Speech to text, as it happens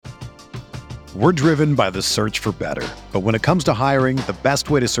We're driven by the search for better. But when it comes to hiring, the best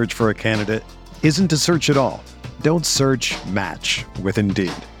way to search for a candidate isn't to search at all. Don't search, match with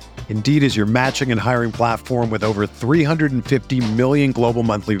Indeed. Indeed is your matching and hiring platform with over 350 million global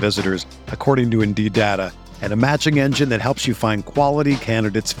monthly visitors, according to Indeed data, and a matching engine that helps you find quality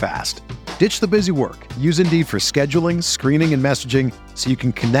candidates fast. Ditch the busy work. Use Indeed for scheduling, screening, and messaging so you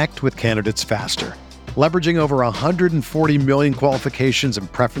can connect with candidates faster. Leveraging over 140 million qualifications and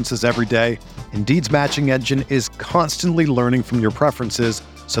preferences every day, Indeed's matching engine is constantly learning from your preferences,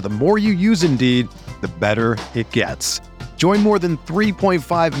 so the more you use Indeed, the better it gets. Join more than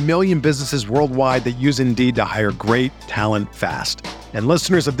 3.5 million businesses worldwide that use Indeed to hire great talent fast. And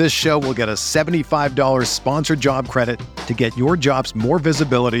listeners of this show will get a $75 sponsored job credit to get your jobs more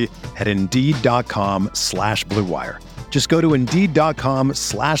visibility at Indeed.com/Blue Wire. Just go to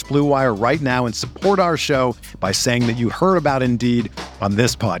Indeed.com/Blue Wire right now and support our show by saying that you heard about Indeed on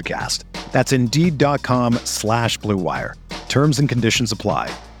this podcast. That's Indeed.com/Blue Wire. Terms and conditions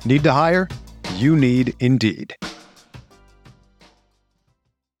apply. Need to hire? You need Indeed.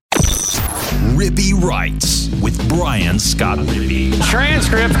 Rippy Writes with Brian Scott Rippey.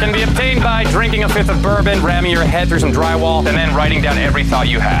 Transcripts can be obtained by drinking a fifth of bourbon, ramming your head through some drywall, and then writing down every thought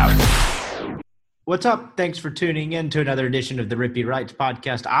you have. What's up? Thanks for tuning in to another edition of the Rippy Writes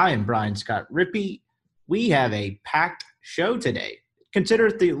podcast. I am Brian Scott Rippey. We have a packed show today. Consider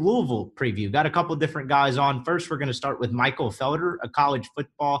it the Louisville preview. Got a couple different guys on. First, we're going to start with Michael Felder, a college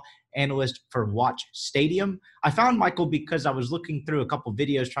football analyst for Watch Stadium. I found Michael because I was looking through a couple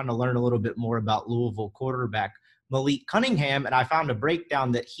videos trying to learn a little bit more about Louisville quarterback Malik Cunningham, and I found a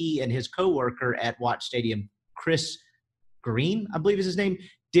breakdown that he and his coworker at Watch Stadium, Chris Green, I believe is his name,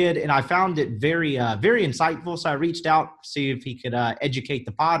 did, and I found it very insightful. So I reached out to see if he could educate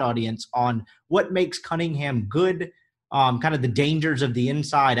the pod audience on what makes Cunningham good, kind of the dangers of the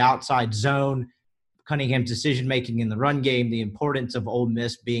inside-outside zone, Cunningham's decision-making in the run game, the importance of Ole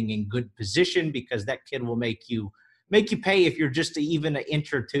Miss being in good position because that kid will make you pay if you're just even an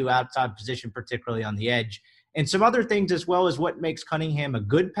inch or two outside position, particularly on the edge. And some other things as well as what makes Cunningham a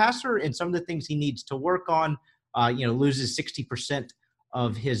good passer and some of the things he needs to work on. Loses 60%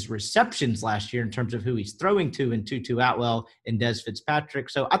 of his receptions last year in terms of who he's throwing to in Tutu Atwell and Des Fitzpatrick.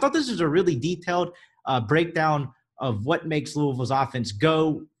 So I thought this was a really detailed breakdown of what makes Louisville's offense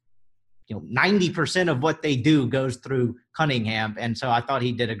go. 90% of what they do goes through Cunningham. And so I thought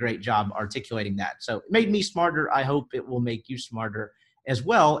he did a great job articulating that. So it made me smarter. I hope it will make you smarter as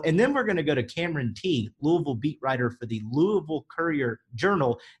well. And then we're going to go to Cameron Teague, Louisville beat writer for the Louisville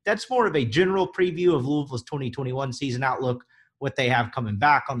Courier-Journal. That's more of a general preview of Louisville's 2021 season outlook, what they have coming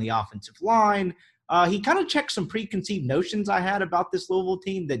back on the offensive line. He kind of checked some preconceived notions I had about this Louisville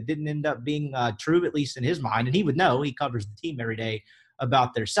team that didn't end up being true, at least in his mind. And he would know. He covers the team every day.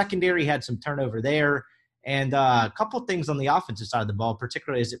 About their secondary, had some turnover there, and a couple things on the offensive side of the ball,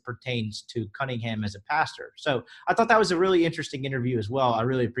 particularly as it pertains to Cunningham as a passer. So I thought that was a really interesting interview as well. I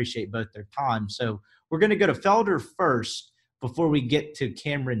really appreciate both their time. So we're going to go to Felder first before we get to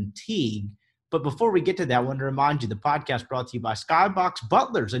Cameron Teague. But before we get to that, I want to remind you the podcast brought to you by Skybox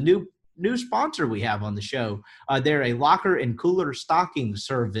Butlers, a new sponsor we have on the show. They're a locker and cooler stocking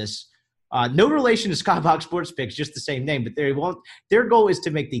service. No relation to Skybox Sports Picks, just the same name, but their goal is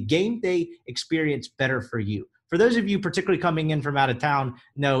to make the game day experience better for you. For those of you particularly coming in from out of town,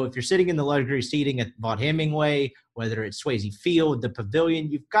 know if you're sitting in the luxury seating at Vaught Hemingway, whether it's Swayze Field, the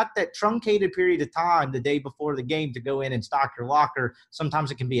Pavilion, you've got that truncated period of time the day before the game to go in and stock your locker.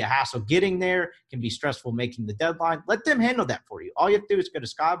 Sometimes it can be a hassle getting there. It can be stressful making the deadline. Let them handle that for you. All you have to do is go to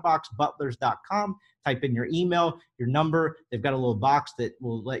skyboxbutlers.com, type in your email, your number. They've got a little box that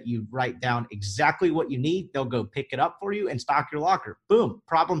will let you write down exactly what you need. They'll go pick it up for you and stock your locker. Boom,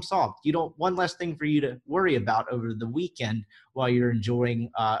 problem solved. One less thing for you to worry about over the weekend while you're enjoying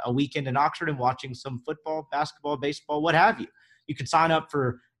a weekend in Oxford and watching some football, basketball, baseball, what have you. You can sign up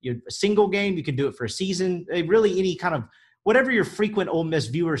for a single game. You can do it for a season. Really any kind of whatever your frequent Ole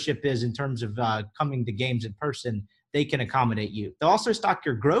Miss viewership is in terms of coming to games in person, they can accommodate you. They'll also stock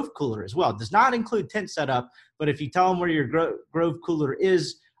your Grove cooler as well. It does not include tent setup, but if you tell them where your Grove cooler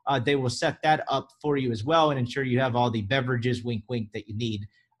is, they will set that up for you as well and ensure you have all the beverages, wink, wink, that you need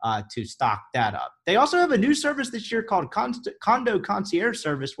to stock that up. They also have a new service this year called Condo Concierge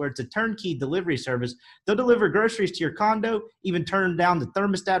Service, where it's a turnkey delivery service. They'll deliver groceries to your condo, even turn down the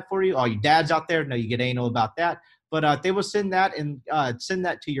thermostat for you. All you dads out there know you get anal about that. But they will send that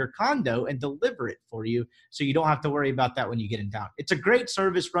to your condo and deliver it for you, so you don't have to worry about that when you get in town. It's a great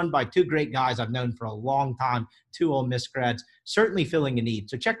service run by two great guys I've known for a long time, two Ole Miss grads, certainly filling a need.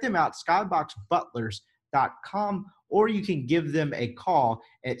 So check them out, skyboxbutlers.com, or you can give them a call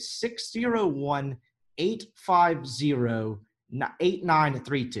at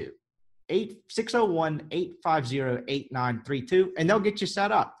 601-850-8932. 601-850-8932, and they'll get you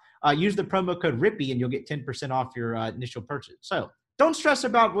set up. Use the promo code RIPPY, and you'll get 10% off your initial purchase. So don't stress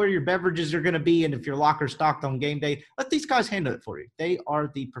about where your beverages are going to be and if your locker's stocked on game day. Let these guys handle it for you. They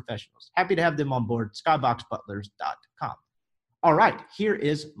are the professionals. Happy to have them on board. Skyboxbutlers.com. All right, here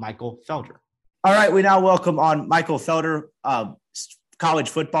is Michael Felder. All right, we now welcome on Michael Felder, college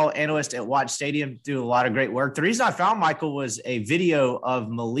football analyst at Watch Stadium, do a lot of great work. The reason I found Michael was a video of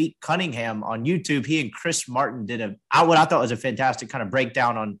Malik Cunningham on YouTube. He and Chris Martin did what I thought was a fantastic kind of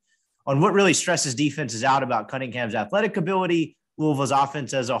breakdown on what really stresses defenses out about Cunningham's athletic ability, Louisville's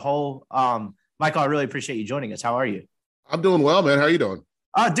offense as a whole. Michael, I really appreciate you joining us. How are you? I'm doing well, man. How are you doing?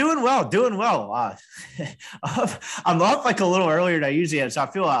 Doing well. I'm up like a little earlier than I usually am, so I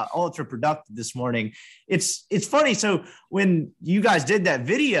feel ultra productive this morning. It's funny. So when you guys did that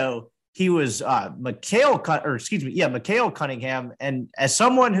video, he was Mikhail Cunningham. And as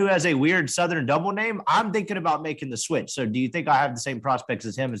someone who has a weird Southern double name, I'm thinking about making the switch. So do you think I have the same prospects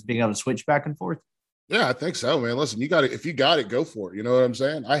as him as being able to switch back and forth? Yeah, I think so, man. Listen, you got it. If you got it, go for it. You know what I'm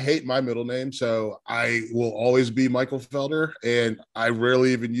saying? I hate my middle name, so I will always be Michael Felder, and I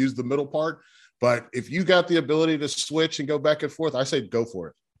rarely even use the middle part. But if you got the ability to switch and go back and forth, I say go for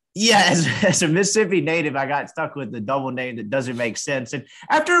it. Yeah, as a Mississippi native, I got stuck with the double name that doesn't make sense. And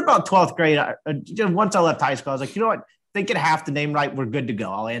after about 12th grade, once I left high school, I was like, you know what? They get half the name right, we're good to go.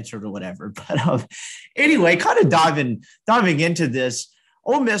 I'll answer it or whatever. But anyway, kind of diving into this.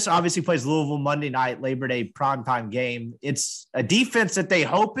 Ole Miss obviously plays Louisville Monday night, Labor Day primetime game. It's a defense that they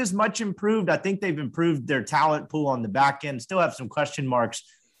hope is much improved. I think they've improved their talent pool on the back end, still have some question marks,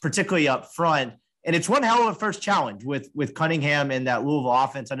 particularly up front. And it's one hell of a first challenge with Cunningham and that Louisville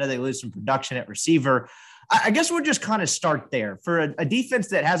offense. I know they lose some production at receiver. I guess we'll just kind of start there. For a defense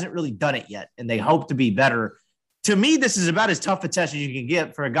that hasn't really done it yet and they hope to be better, to me, this is about as tough a test as you can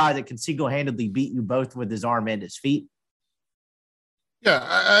get for a guy that can single-handedly beat you both with his arm and his feet. Yeah,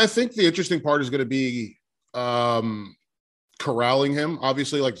 I think the interesting part is going to be corralling him.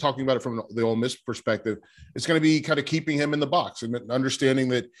 Obviously, like talking about it from the Ole Miss perspective, it's going to be kind of keeping him in the box and understanding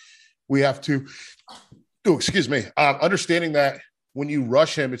that we have to understanding that when you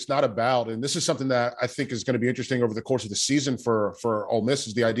rush him, it's not about, and this is something that I think is going to be interesting over the course of the season for Ole Miss,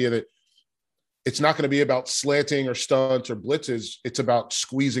 is the idea that it's not going to be about slanting or stunts or blitzes. It's about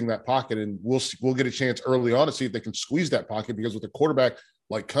squeezing that pocket, and we'll get a chance early on to see if they can squeeze that pocket, because with a quarterback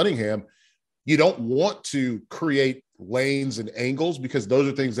like Cunningham, you don't want to create lanes and angles, because those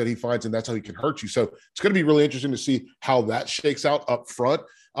are things that he finds, and that's how he can hurt you. So it's going to be really interesting to see how that shakes out up front.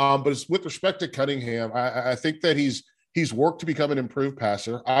 But it's, with respect to Cunningham, I think that he's worked to become an improved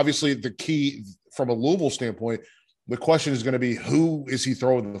passer. Obviously, the key from a Louisville standpoint, the question is going to be, who is he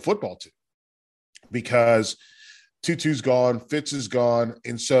throwing the football to? Because Tutu's gone, Fitz is gone,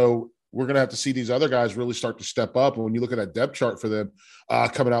 and so we're going to have to see these other guys really start to step up. And when you look at that depth chart for them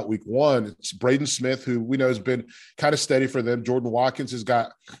coming out week one, it's Braden Smith, who we know has been kind of steady for them. Jordan Watkins has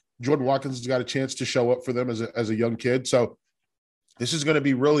got a chance to show up for them as a young kid. So this is going to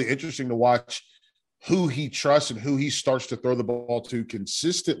be really interesting to watch who he trusts and who he starts to throw the ball to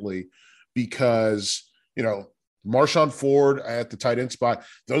consistently, because, you know, Marshawn Ford at the tight end spot,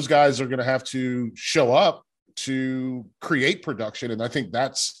 those guys are going to have to show up to create production. And I think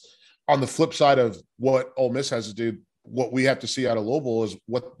that's on the flip side of what Ole Miss has to do. What we have to see out of Louisville is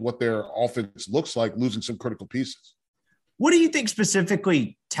what their offense looks like, losing some critical pieces. What do you think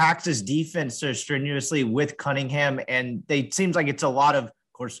specifically taxes defense so strenuously with Cunningham? And it seems like it's a lot of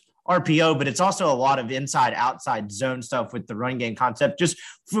course, RPO, but it's also a lot of inside-outside zone stuff with the run game concept. Just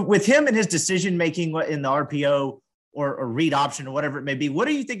with him and his decision-making in the RPO or read option or whatever it may be, what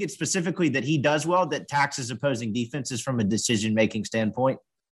do you think it's specifically that he does well that taxes opposing defenses from a decision-making standpoint?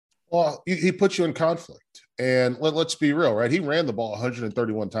 Well, he puts you in conflict. And let's be real, right? He ran the ball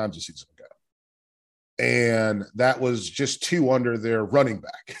 131 times a season ago. And that was just 2 under their running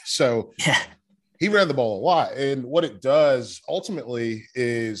back. So yeah. He ran the ball a lot. And what it does ultimately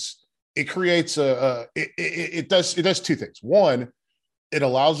is it creates it does 2 things. One, it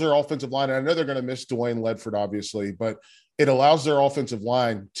allows their offensive line, and I know they're going to miss Dwayne Ledford, obviously, but it allows their offensive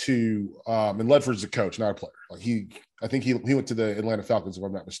line to and Ledford's the coach, not a player. Like I think he went to the Atlanta Falcons, if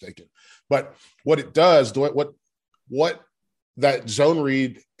I'm not mistaken. But what it does, what that zone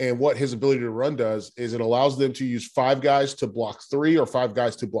read and what his ability to run does is it allows them to use 5 guys to block 3 or 5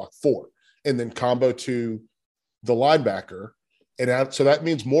 guys to block 4, and then combo to the linebacker. And so that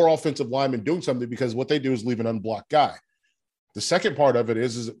means more offensive linemen doing something, because what they do is leave an unblocked guy. The second part of it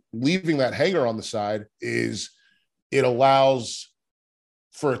is leaving that hanger on the side is it allows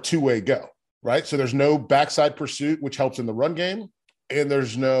for a two-way go, right? So there's no backside pursuit, which helps in the run game. And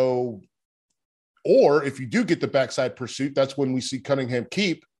there's no, or if you do get the backside pursuit, that's when we see Cunningham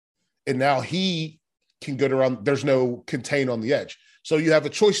keep. And now he can go around. There's no contain on the edge. So you have a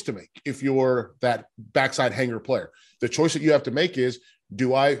choice to make if you're that backside hanger player. The choice that you have to make is,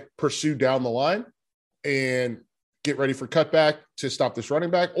 do I pursue down the line and get ready for cutback to stop this running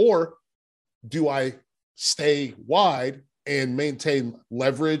back? Or do I stay wide and maintain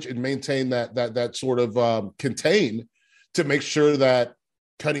leverage and maintain that sort of contain to make sure that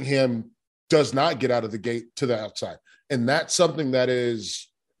Cunningham does not get out of the gate to the outside? And that's something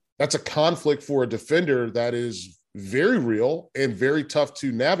that's a conflict for a defender that is very real and very tough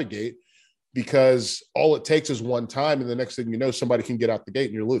to navigate, because all it takes is one time, and the next thing you know, somebody can get out the gate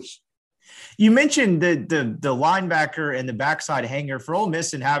and you're loose. You mentioned the linebacker and the backside hanger for Ole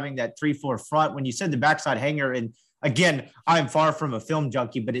Miss and having that 3-4 front. When you said the backside hanger, and again, I'm far from a film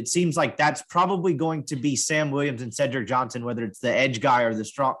junkie, but it seems like that's probably going to be Sam Williams and Cedric Johnson, whether it's the edge guy or the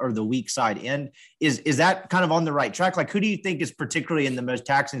strong or the weak side end. Is that kind of on the right track? Like, who do you think is particularly in the most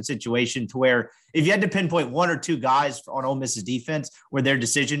taxing situation, to where if you had to pinpoint one or two guys on Ole Miss's defense where their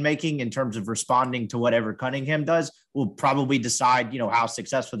decision-making in terms of responding to whatever Cunningham does will probably decide, how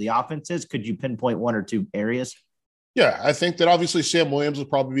successful the offense is? Could you pinpoint one or two areas? Yeah, I think that obviously Sam Williams will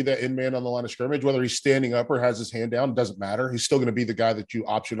probably be that end man on the line of scrimmage. Whether he's standing up or has his hand down, doesn't matter. He's still going to be the guy that you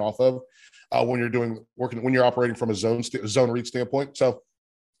option off of when you're operating from a zone read standpoint. So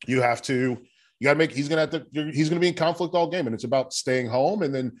you got to make. He's going to be in conflict all game, and it's about staying home,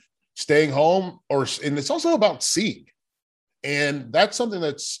 and then staying home, and it's also about seeing, and that's something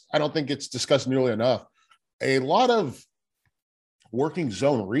I don't think it's discussed nearly enough. A lot of working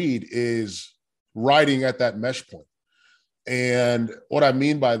zone read is riding at that mesh point. And what I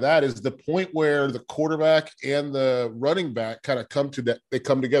mean by that is the point where the quarterback and the running back kind of come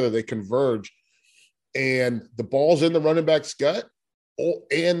together, they converge, and the ball's in the running back's gut,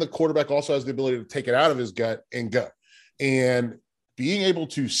 and the quarterback also has the ability to take it out of his gut and go. And being able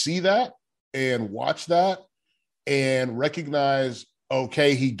to see that and watch that and recognize,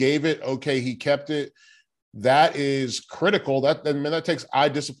 okay, he gave it, okay, he kept it, that is critical. That takes eye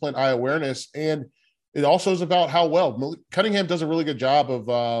discipline, eye awareness, and it also is about how well Cunningham does a really good job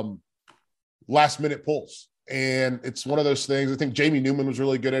of last-minute pulls. And it's one of those things. I think Jamie Newman was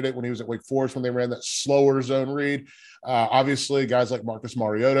really good at it when he was at Wake Forest, when they ran that slower zone read. Obviously, guys like Marcus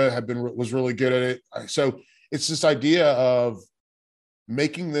Mariota was really good at it. So it's this idea of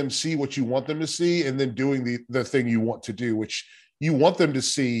making them see what you want them to see, and then doing the thing you want to do, which you want them to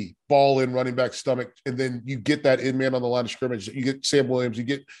see ball in running back stomach, and then you get that in man on the line of scrimmage. You get Sam Williams, you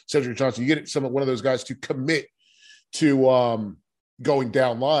get Cedric Johnson, you get one of those guys to commit to going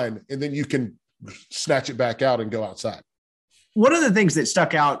down line, and then you can snatch it back out and go outside. One of the things that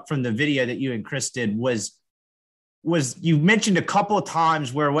stuck out from the video that you and Chris did was you mentioned a couple of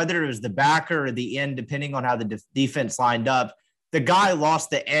times where, whether it was the backer or the end, depending on how the defense lined up, the guy lost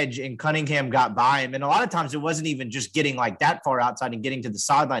the edge and Cunningham got by him. And a lot of times it wasn't even just getting like that far outside and getting to the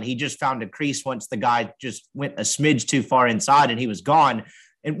sideline. He just found a crease once the guy just went a smidge too far inside and he was gone.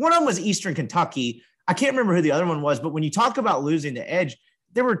 And one of them was Eastern Kentucky. I can't remember who the other one was, but when you talk about losing the edge,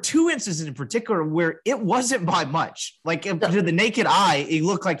 there were two instances in particular where it wasn't by much. Like, to the naked eye, it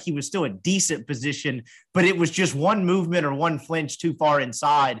looked like he was still a decent position, but it was just one movement or one flinch too far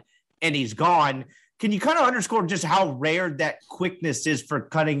inside and he's gone. Can you kind of underscore just how rare that quickness is for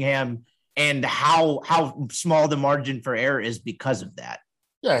Cunningham and how small the margin for error is because of that?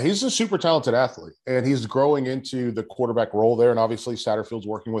 Yeah, he's a super talented athlete, and he's growing into the quarterback role there, and obviously Satterfield's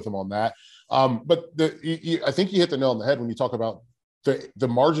working with him on that. But I think you hit the nail on the head when you talk about the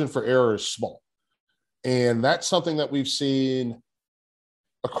margin for error is small, and that's something that we've seen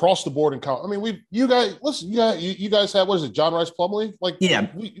across the board in college. I mean, you guys have, what is it, John Rice Plumlee? Like, yeah,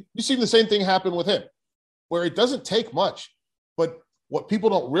 you've seen the same thing happen with him, where it doesn't take much. But what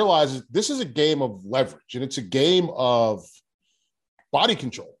people don't realize is this is a game of leverage, and it's a game of body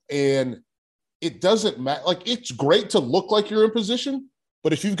control. And it doesn't matter. Like, it's great to look like you're in position,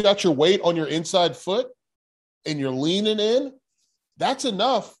 but if you've got your weight on your inside foot and you're leaning in, that's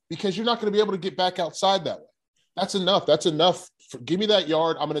enough, because you're not going to be able to get back outside that way. That's enough. That's enough. Give me that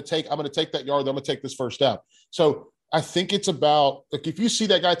yard. I'm going to take that yard. I'm going to take this first down. So I think it's about, like, if you see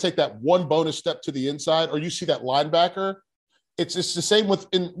that guy take that one bonus step to the inside, or you see that linebacker, it's the same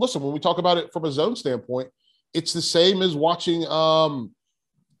listen, when we talk about it from a zone standpoint, it's the same as watching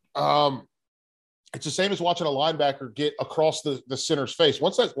it's the same as watching a linebacker get across the center's face.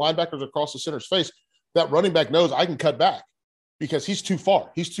 Once that linebacker's across the center's face, that running back knows I can cut back, because he's too far.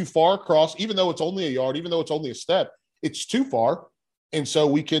 He's too far across, even though it's only a yard, even though it's only a step. it's too far. And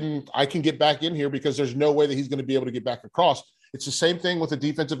so I can get back in here because there's no way that he's going to be able to get back across. It's the same thing with a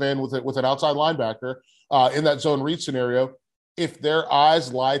defensive end with an outside linebacker in that zone read scenario. If their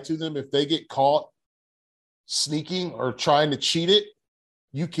eyes lie to them, if they get caught sneaking or trying to cheat it,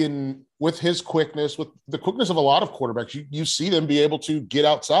 you can, with his quickness, with the quickness of a lot of quarterbacks, you see them be able to get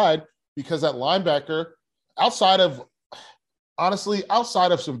outside because that linebacker, outside of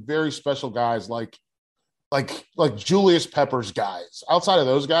some very special guys like Julius Peppers guys, outside of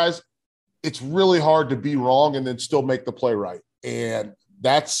those guys, it's really hard to be wrong and then still make the play right. And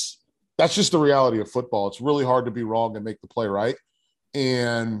that's just the reality of football. It's really hard to be wrong and make the play right.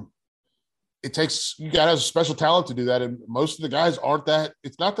 And you got to have a special talent to do that. And most of the guys aren't that.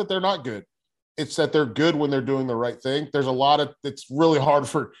 It's not that they're not good. It's that they're good when they're doing the right thing. There's a lot of, it's really hard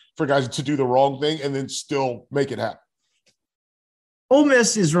for guys to do the wrong thing and then still make it happen. Ole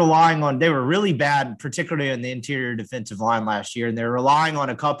Miss is they were really bad, particularly on the interior defensive line last year, and they're relying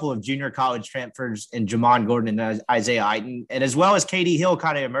on a couple of junior college transfers in Jamon Gordon and Isaiah Iton, and as well as Katie Hill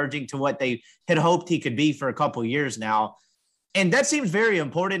kind of emerging to what they had hoped he could be for a couple of years now. And that seems very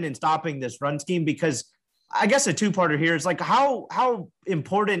important in stopping this run scheme because I guess a two-parter here is like how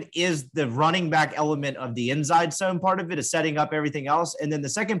important is the running back element of the inside zone part of it is setting up everything else? And then the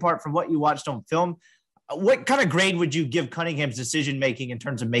second part from what you watched on film, what kind of grade would you give Cunningham's decision-making in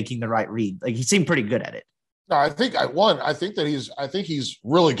terms of making the right read? Like he seemed pretty good at it. No, I think he's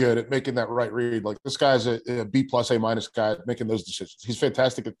really good at making that right read. Like this guy's a B+, A- guy at making those decisions. He's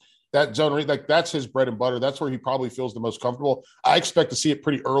fantastic at that zone read. Like that's his bread and butter. That's where he probably feels the most comfortable. I expect to see it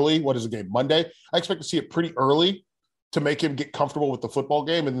pretty early. What is the game? Monday. I expect to see it pretty early to make him get comfortable with the football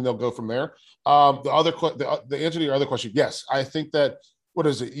game, and then they'll go from there. The answer to your other question, yes, I think that. What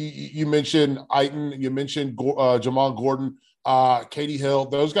is it? You mentioned Iton. You mentioned Jamon Gordon, Katie Hill.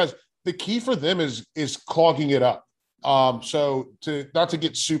 Those guys. The key for them is clogging it up. So not to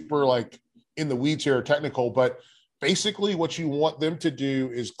get super like in the weeds here or technical, but basically what you want them to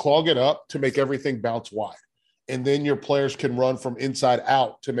do is clog it up to make everything bounce wide, and then your players can run from inside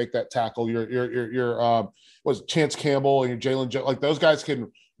out to make that tackle. Your Chance Campbell and your Jalen, like those guys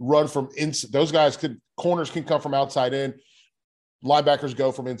can run from inside. Corners can come from outside in. Linebackers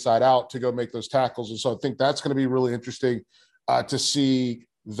go from inside out to go make those tackles. And so I think that's going to be really interesting to see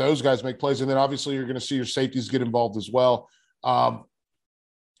those guys make plays. And then obviously you're going to see your safeties get involved as well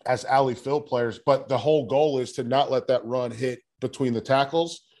as alley fill players. But the whole goal is to not let that run hit between the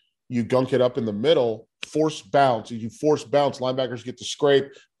tackles. You gunk it up in the middle, force bounce. You force bounce, linebackers get to scrape,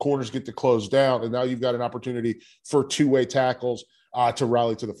 corners get to close down. And now you've got an opportunity for two-way tackles to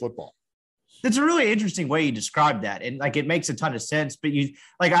rally to the football. That's a really interesting way you describe that. And like, it makes a ton of sense, but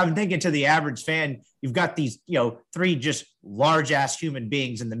I'm thinking to the average fan, you've got these, three just large ass human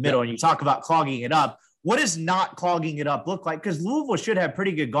beings in the middle, and you talk about clogging it up. What does not clogging it up look like? Because Louisville should have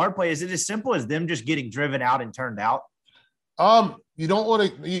pretty good guard play. Is it as simple as them just getting driven out and turned out? You don't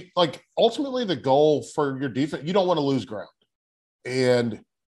want to ultimately the goal for your defense, you don't want to lose ground. And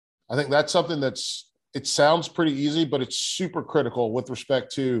I think that's something it sounds pretty easy, but it's super critical with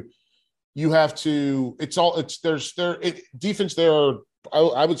respect to, you have to, defense there.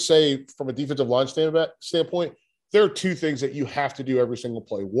 I would say from a defensive line standpoint, there are two things that you have to do every single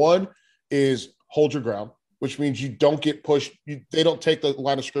play. One is hold your ground, which means you don't get pushed. They don't take the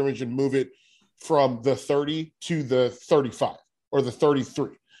line of scrimmage and move it from the 30 to the 35 or the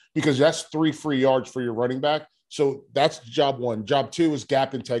 33, because that's 3 free yards for your running back. So that's job one. Job two is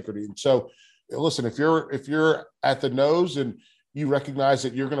gap integrity. And so listen, if you're at the nose and you recognize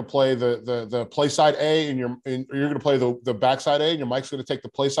that you're going to play the play side A and you're going to play the backside A, and your Mike's going to take the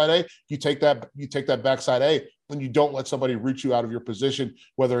play side A. You take that backside A, and you don't let somebody root you out of your position,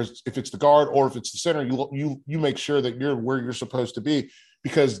 whether if it's the guard or if it's the center. You make sure that you're where you're supposed to be,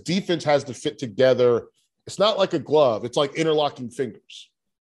 because defense has to fit together. It's not like a glove; it's like interlocking fingers.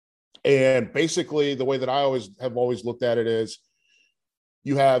 And basically, the way that I have always looked at it is,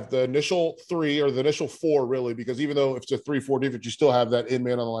 you have the initial 3 or the initial 4, really, because even though if it's a 3-4 defense, you still have that in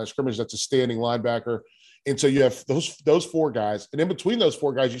man on the line of scrimmage. That's a standing linebacker. And so you have those 4 guys. And in between those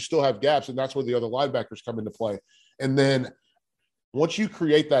 4 guys, you still have gaps, and that's where the other linebackers come into play. And then once you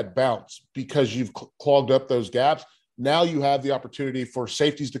create that bounce, because you've clogged up those gaps, now you have the opportunity for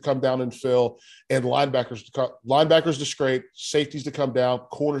safeties to come down and fill, and linebackers to scrape, safeties to come down,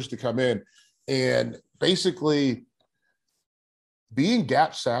 corners to come in. And basically, being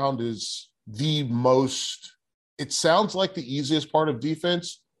gap sound is it sounds like the easiest part of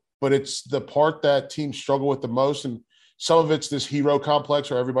defense, but it's the part that teams struggle with the most. And some of it's this hero complex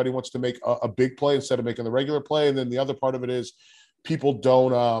where everybody wants to make a big play instead of making the regular play. And then the other part of it is people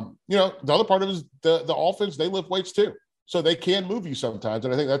don't, the other part of it is the offense, they lift weights too. So they can move you sometimes.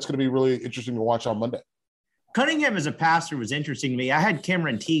 And I think that's going to be really interesting to watch on Monday. Cunningham as a passer was interesting to me. I had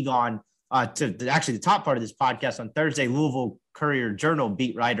Cameron Teague on actually the top part of this podcast on Thursday, Louisville Courier-Journal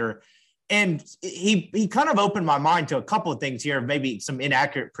beat writer. And he kind of opened my mind to a couple of things here, maybe some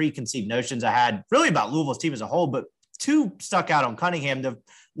inaccurate preconceived notions I had really about Louisville's team as a whole, but two stuck out on Cunningham. The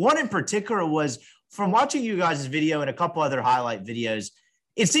one in particular was from watching you guys' video and a couple other highlight videos,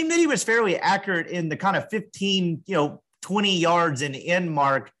 it seemed that he was fairly accurate in the kind of 15, 20 yards and end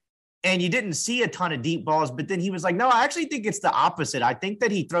mark. And you didn't see a ton of deep balls, but then he was like, no, I actually think it's the opposite. I think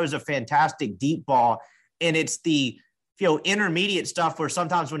that he throws a fantastic deep ball, and it's the intermediate stuff where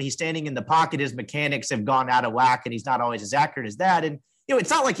sometimes when he's standing in the pocket, his mechanics have gone out of whack and he's not always as accurate as that. And, it's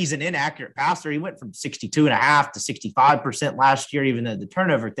not like he's an inaccurate passer. He went from 62.5% to 65% last year, even though the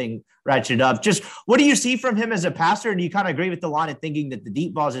turnover thing ratcheted up. Just what do you see from him as a passer? And do you kind of agree with the line of thinking that the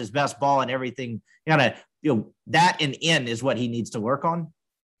deep ball is his best ball and everything that and in is what he needs to work on?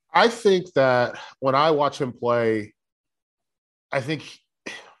 I think that when I watch him play, I think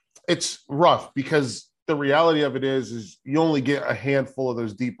it's rough because the reality of it is you only get a handful of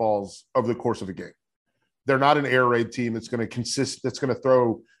those deep balls over the course of a game. They're not an air raid team that's going to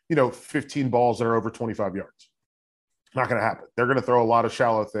throw, 15 balls that are over 25 yards. Not going to happen. They're going to throw a lot of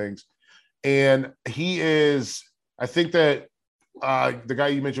shallow things. And he is, I think that the guy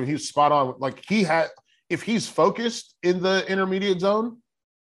you mentioned, he was spot on. Like if he's focused in the intermediate zone,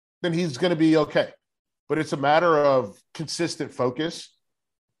 then he's going to be okay. But it's a matter of consistent focus.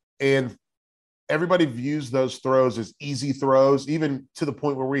 And everybody views those throws as easy throws, even to the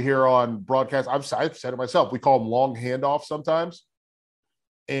point where we hear on broadcast, I've said it myself, we call them long handoffs sometimes.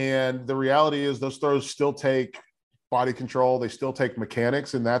 And the reality is those throws still take body control. They still take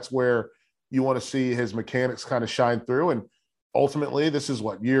mechanics. And that's where you want to see his mechanics kind of shine through. And ultimately, this is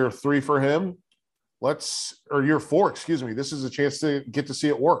year 3 for him. Year 4, excuse me. This is a chance to get to see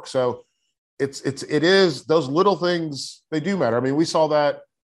it work. So it is those little things, they do matter. I mean, we saw that.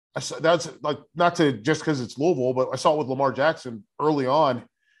 That's like not to just because it's Louisville, but I saw it with Lamar Jackson early on.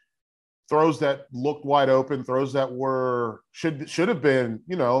 Throws that looked wide open, throws that should have been,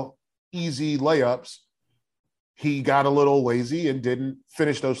 easy layups. He got a little lazy and didn't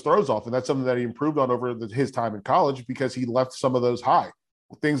finish those throws off. And that's something that he improved on over his time in college because he left some of those high.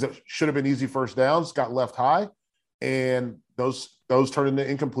 Things that should have been easy first downs got left high, and those turn into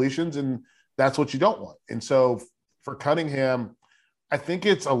incompletions, and that's what you don't want. And so for Cunningham, I think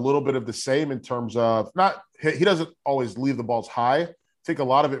it's a little bit of the same in terms of he doesn't always leave the balls high. I think a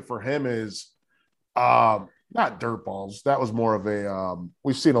lot of it for him is not dirt balls. That was more of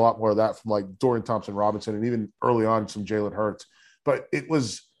we've seen a lot more of that from like Dorian Thompson-Robinson and even early on some Jalen Hurts. But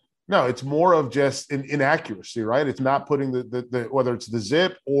it's more of just an inaccuracy, right? It's not putting the whether it's the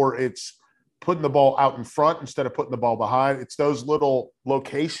zip or it's putting the ball out in front instead of putting the ball behind. It's those little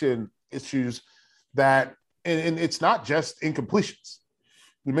location issues that and it's not just incompletions.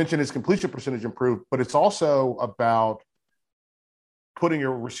 You mentioned his completion percentage improved, but it's also about putting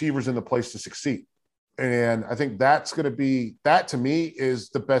your receivers in the place to succeed. And I think that to me is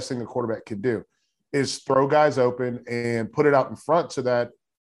the best thing a quarterback can do is throw guys open and put it out in front so that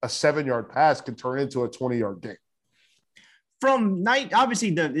a 7-yard pass can turn into a 20-yard game. Obviously,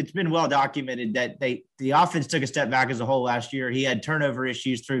 it's been well documented that the offense took a step back as a whole last year. He had turnover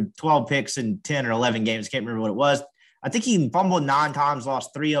issues through 12 picks in 10 or 11 games. Can't remember what it was. I think he fumbled 9 times,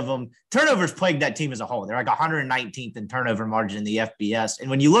 lost 3 of them. Turnovers plagued that team as a whole. They're like 119th in turnover margin in the FBS.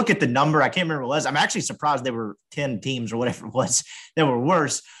 And when you look at the number, I can't remember what it was. I'm actually surprised there were 10 teams or whatever it was that were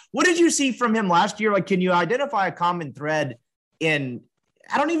worse. What did you see from him last year? Like, can you identify a common thread in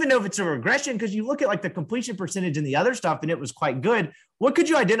 – I don't even know if it's a regression because you look at like the completion percentage and the other stuff and it was quite good. What could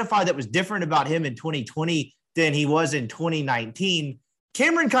you identify that was different about him in 2020 than he was in 2019?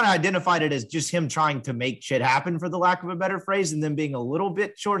 Cameron kind of identified it as just him trying to make shit happen, for the lack of a better phrase, and then being a little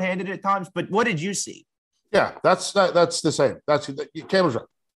bit shorthanded at times. But what did you see? Yeah, that's the same. Cameron's right.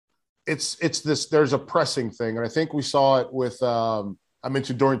 It's this. There's a pressing thing, and I think we saw it with. I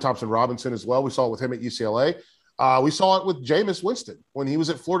mentioned Dorian Thompson-Robinson as well. We saw it with him at UCLA. We saw it with Jameis Winston when he was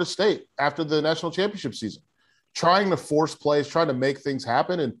at Florida State after the national championship season, trying to force plays, trying to make things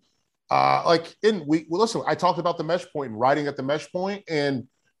happen. And listen, I talked about the mesh point and riding at the mesh point and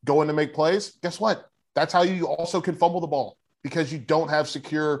going to make plays. Guess what? That's how you also can fumble the ball because you don't have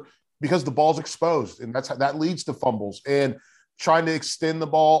because the ball's exposed, and that leads to fumbles and trying to extend the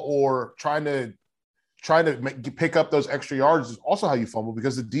ball or trying to pick up those extra yards is also how you fumble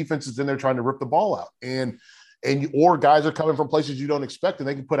because the defense is in there trying to rip the ball out or guys are coming from places you don't expect and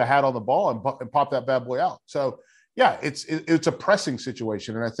they can put a hat on the ball and pop that bad boy out. So yeah, it's a pressing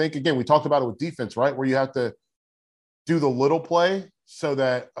situation. And I think, again, we talked about it with defense, right? Where you have to do the little play so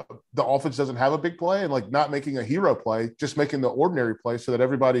that the offense doesn't have a big play, and like not making a hero play, just making the ordinary play so that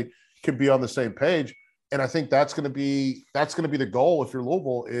everybody can be on the same page. And I think that's going to be the goal if you're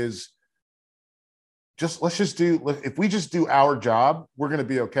Louisville is if we just do our job, we're going to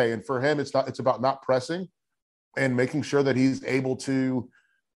be okay. And for him, it's about not pressing and making sure that he's able to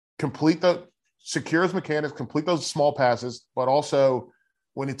secure his mechanics, complete those small passes, but also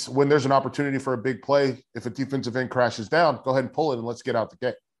when there's an opportunity for a big play, if a defensive end crashes down, go ahead and pull it and let's get out the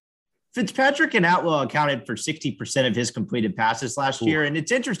gate. Fitzpatrick and Atwell accounted for 60% of his completed passes last year. And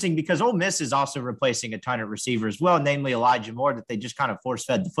it's interesting because Ole Miss is also replacing a ton of receivers as well, namely Elijah Moore, that they just kind of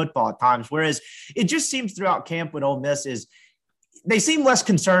force-fed the football at times. Whereas it just seems throughout camp with Ole Miss is they seem less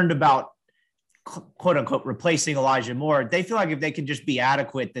concerned about quote unquote replacing Elijah Moore. They feel like if they can just be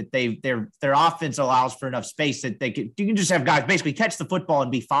adequate, that their offense allows for enough space that you can just have guys basically catch the football and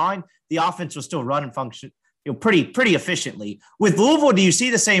be fine. The offense will still run and function pretty efficiently. With Louisville, do you see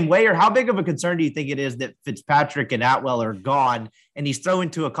the same way, or how big of a concern do you think it is that Fitzpatrick and Atwell are gone and he's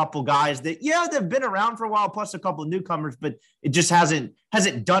throwing to a couple guys that, they've been around for a while, plus a couple of newcomers, but it just hasn't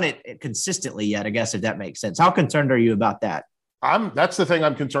done it consistently yet, I guess, if that makes sense. How concerned are you about that? That's the thing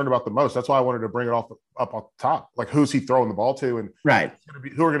I'm concerned about the most. That's why I wanted to bring it up off the top. Like, who's he throwing the ball to, and right,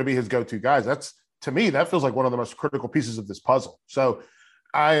 who are going to be his go-to guys? That's, to me, that feels like one of the most critical pieces of this puzzle. So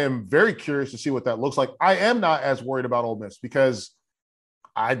I am very curious to see what that looks like. I am not as worried about Ole Miss because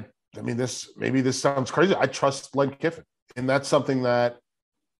this sounds crazy. I trust Lane Kiffin, and that's something that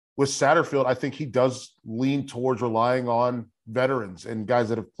with Satterfield, I think he does lean towards relying on veterans and guys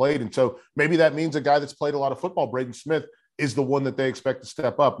that have played. And so maybe that means a guy that's played a lot of football, Braden Smith, is the one that they expect to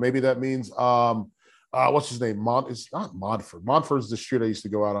step up. Maybe that means what's his name? It's not Monfort. Montford's the street I used to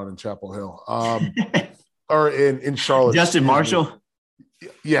go out on in Chapel Hill, or in Charlotte. Justin Marshall.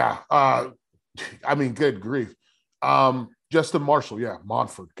 Yeah. Good grief. Justin Marshall. Yeah.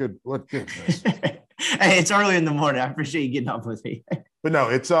 Montfort. Good. What goodness. Hey, it's early in the morning. I appreciate you getting up with me. But no,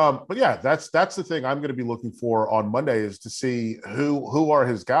 it's but yeah, that's the thing I'm going to be looking for on Monday is to see who are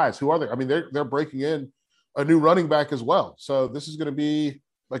his guys. Who are they? I mean, they're breaking in a new running back as well. So this is going to be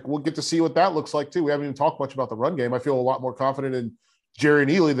like, we'll get to see what that looks like too. We haven't even talked much about the run game. I feel a lot more confident in Jerry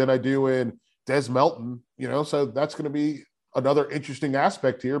Neely than I do in Des Melton, so that's going to be another interesting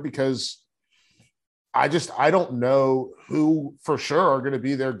aspect here because I don't know who for sure are going to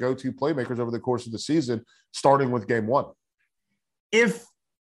be their go-to playmakers over the course of the season, starting with game one. If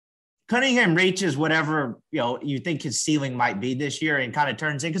Cunningham reaches whatever, you think his ceiling might be this year and kind of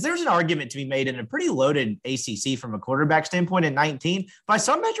turns in, because there's an argument to be made in a pretty loaded ACC from a quarterback standpoint in 19. By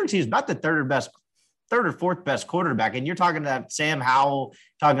some metrics, he's about the third or fourth best quarterback. And you're talking about Sam Howell,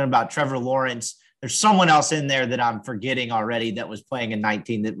 talking about Trevor Lawrence. There's someone else in there that I'm forgetting already that was playing in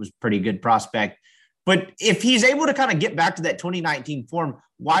 19 that was pretty good prospect. But if he's able to kind of get back to that 2019 form,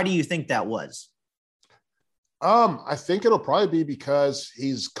 why do you think that was? I think it'll probably be because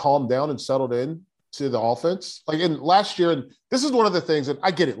he's calmed down and settled in to the offense. Like in last year, and this is one of the things, and I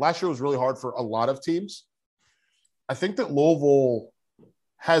get it, last year was really hard for a lot of teams. I think that Louisville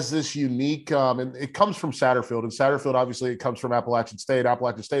has this unique, and it comes from Satterfield. And Satterfield, obviously, it comes from Appalachian State.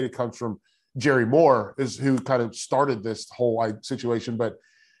 Appalachian State, it comes from Jerry Moore, is who kind of started this whole situation. But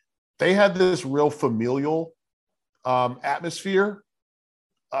they had this real familial atmosphere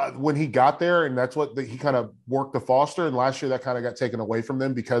when he got there, and that's what he kind of worked to foster. And last year, that kind of got taken away from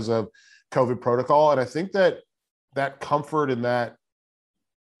them because of COVID protocol. And I think that comfort and that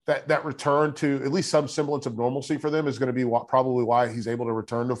return to at least some semblance of normalcy for them is going to be probably why he's able to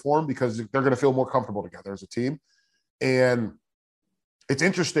return to form, because they're going to feel more comfortable together as a team. And it's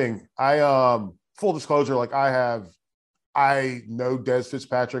interesting. Full disclosure, like I know Des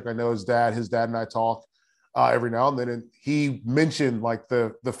Fitzpatrick. I know his dad. His dad and I talk every now and then, and he mentioned like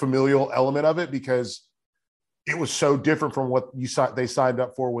the familial element of it because it was so different from what they signed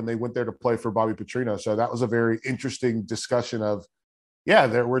up for when they went there to play for Bobby Petrino. So that was a very interesting discussion of,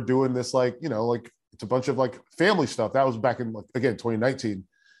 we're doing this like it's a bunch of like family stuff. That was back in 2019,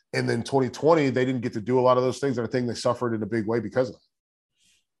 and then 2020 they didn't get to do a lot of those things, and I think they suffered in a big way because of it.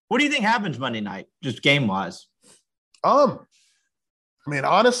 What do you think happens Monday night, just game wise? Honestly,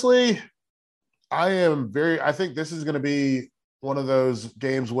 I think this is going to be one of those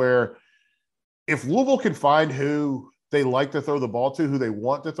games where if Louisville can find who they like to throw the ball to, who they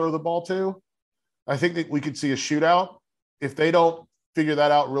want to throw the ball to, I think that we could see a shootout. If they don't figure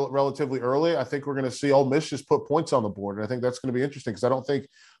that out relatively early, I think we're going to see Ole Miss just put points on the board. And I think that's going to be interesting because I don't think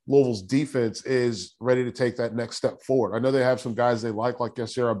Louisville's defense is ready to take that next step forward. I know they have some guys they like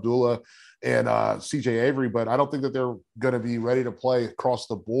Yasser Abdullah, and CJ Avery, but I don't think that they're going to be ready to play across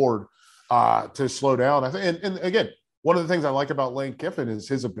the board to slow down. I think, and again, one of the things I like about Lane Kiffin is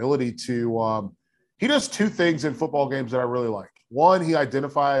his ability to he does two things in football games that I really like. One, he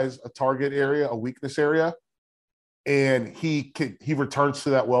identifies a target area, a weakness area, and he returns to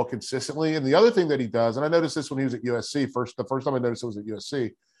that well consistently. And the other thing that he does, and I noticed this when he was at USC, the first time I noticed it was at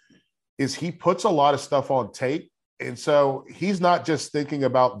USC, is he puts a lot of stuff on tape. And so he's not just thinking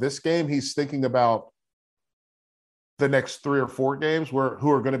about this game, he's thinking about the next 3 or 4 games who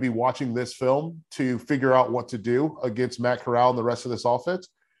are going to be watching this film to figure out what to do against Matt Corral and the rest of this offense.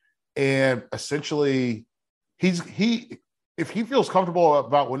 And essentially, if he feels comfortable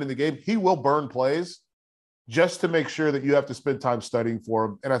about winning the game, he will burn plays just to make sure that you have to spend time studying for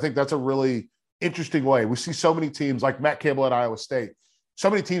him. And I think that's a really interesting way. We see so many teams like Matt Campbell at Iowa State. So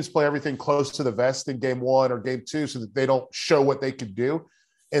many teams play everything close to the vest in game 1 or game 2 so that they don't show what they can do.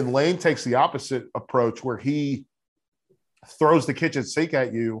 And Lane takes the opposite approach where he throws the kitchen sink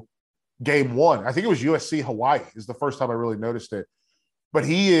at you game 1. I think it was USC Hawaii is the first time I really noticed it. But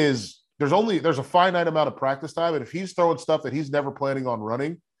there's a finite amount of practice time. And if he's throwing stuff that he's never planning on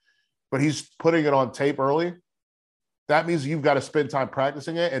running, but he's putting it on tape early, that means you've got to spend time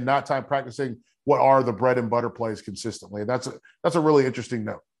practicing it and not time practicing what are the bread and butter plays consistently. And that's a really interesting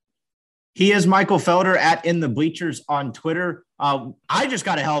note. He is Michael Felder at In the Bleachers on Twitter. I just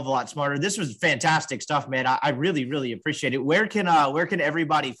got a hell of a lot smarter. This was fantastic stuff, man. I really, really appreciate it. Where can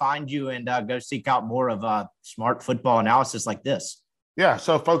everybody find you and go seek out more of smart football analysis like this? Yeah.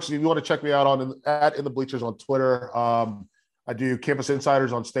 So folks, if you want to check me out at In the Bleachers on Twitter, I do Campus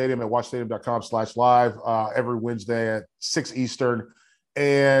Insiders on Stadium at watchstadium.com/live every Wednesday at 6 Eastern.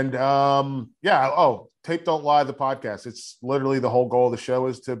 And Tape Don't Lie, the podcast. It's literally the whole goal of the show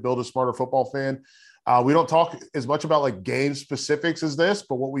is to build a smarter football fan. We don't talk as much about like game specifics as this,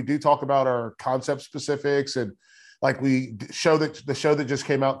 but what we do talk about are concept specifics. And like the show that just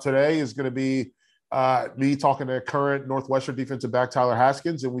came out today is going to be me talking to current Northwestern defensive back Tyler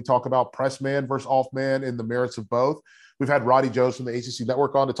Haskins, and we talk about press man versus off man and the merits of both. We've had Roddy Jones from the ACC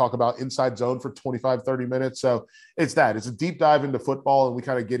Network on to talk about inside zone for 25, 30 minutes. So it's a deep dive into football, and we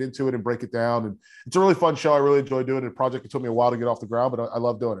kind of get into it and break it down. And it's a really fun show. I really enjoy doing it. A project that took me a while to get off the ground, but I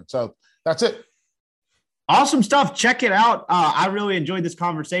love doing it. So that's it. Awesome stuff. Check it out. I really enjoyed this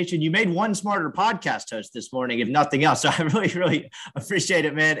conversation. You made one smarter podcast host this morning, if nothing else. So I really, really appreciate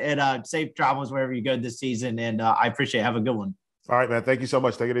it, man. And safe travels wherever you go this season. And I appreciate it. Have a good one. All right, man. Thank you so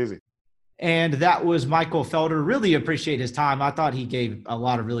much. Take it easy. And that was Michael Felder. Really appreciate his time. I thought he gave a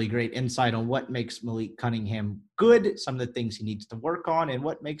lot of really great insight on what makes Malik Cunningham good, some of the things he needs to work on, and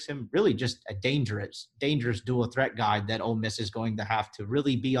what makes him really just a dangerous dual threat guy that Ole Miss is going to have to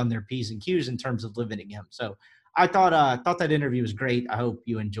really be on their P's and Q's in terms of limiting him. So I thought that interview was great. I hope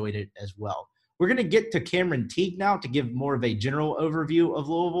you enjoyed it as well. We're going to get to Cameron Teague now to give more of a general overview of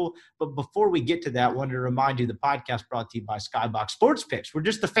Louisville. But before we get to that, I wanted to remind you the podcast brought to you by Skybox Sports Picks. We're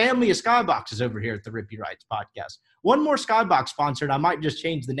just a family of Skyboxes over here at the Rippy Writes podcast. One more Skybox sponsor, and I might just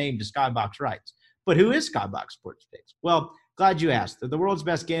change the name to Skybox Writes. But who is Skybox Sports Picks? Well, glad you asked. They're the world's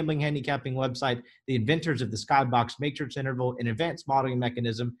best gambling handicapping website, the inventors of the Skybox matrix interval, an advanced modeling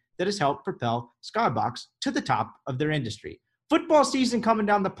mechanism that has helped propel Skybox to the top of their industry. Football season coming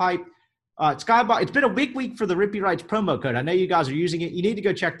down the pipe. Skybox, it's been a big week for the Rippy Writes promo code. I know you guys are using it. You need to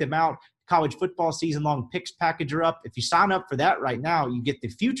go check them out. College football season-long picks package are up. If you sign up for that right now, you get the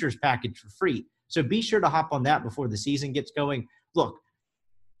futures package for free. So be sure to hop on that before the season gets going. Look,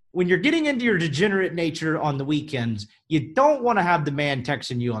 when you're getting into your degenerate nature on the weekends, you don't want to have the man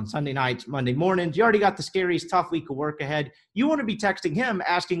texting you on Sunday nights, Monday mornings. You already got the scariest tough week of work ahead. You want to be texting him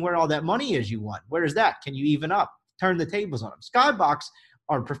asking where all that money is you won. Where is that? Can you even up? Turn the tables on him. Skybox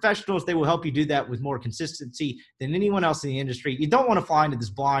are professionals. They will help you do that with more consistency than anyone else in the industry. You don't want to fly into this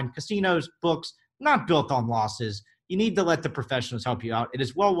blind. Casinos, books, not built on losses. You need to let the professionals help you out. It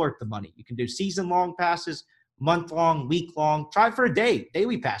is well worth the money. You can do season-long passes, month-long, week-long. Try it for a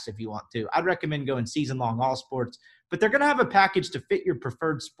daily pass if you want to. I'd recommend going season-long all sports, but they're going to have a package to fit your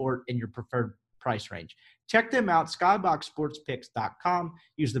preferred sport and your preferred price range. Check them out, skyboxsportspicks.com.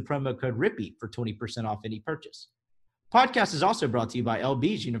 Use the promo code RIPPY for 20% off any purchase. Podcast is also brought to you by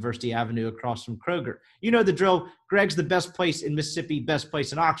LB's University Avenue across from Kroger. You know the drill. Greg's the best place in Mississippi, best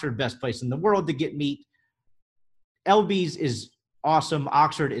place in Oxford, best place in the world to get meat. LB's is awesome.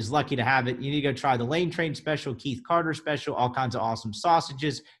 Oxford is lucky to have it. You need to go try the Lane Train special, Keith Carter special, all kinds of awesome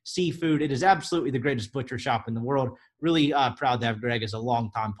sausages, seafood. It is absolutely the greatest butcher shop in the world. Really proud to have Greg as a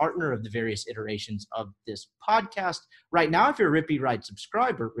longtime partner of the various iterations of this podcast. Right now, if you're a Rippy Writes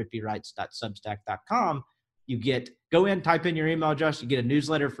subscriber, rippywrites.substack.com, You go in, type in your email address, you get a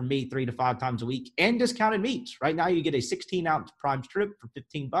newsletter from me 3 to 5 times a week and discounted meats. Right now you get a 16-ounce prime strip for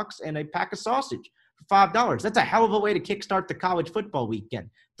 $15 and a pack of sausage for $5. That's a hell of a way to kickstart the college football weekend.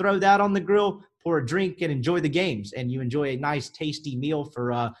 Throw that on the grill, pour a drink, and enjoy the games. And you enjoy a nice, tasty meal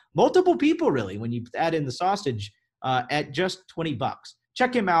for multiple people, really, when you add in the sausage at just $20.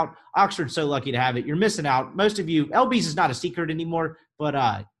 Check him out. Oxford's so lucky to have it. You're missing out. Most of you, LB's is not a secret anymore,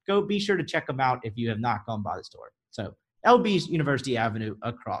 but go be sure to check them out if you have not gone by the store. So LB's University Avenue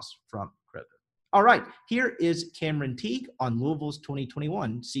across from Kroger. All right, here is Cameron Teague on Louisville's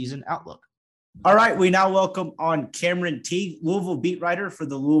 2021 season outlook. All right, we now welcome on Cameron Teague, Louisville beat writer for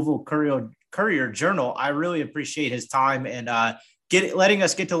the Louisville Courier Journal. I really appreciate his time and letting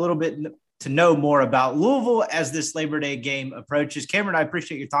us get a little bit to know more about Louisville as this Labor Day game approaches. Cameron, I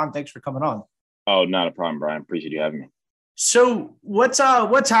appreciate your time. Thanks for coming on. Oh, not a problem, Brian. Appreciate you having me. So what's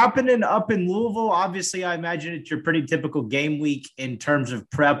happening up in Louisville? Obviously, I imagine it's your pretty typical game week in terms of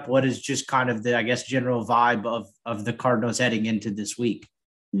prep. What is just kind of the, I guess, general vibe of the Cardinals heading into this week?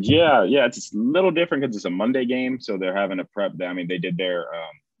 Yeah, it's a little different because it's a Monday game, so they're having a prep. I mean, they did their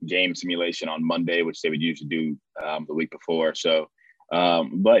game simulation on Monday, which they would usually do the week before. So,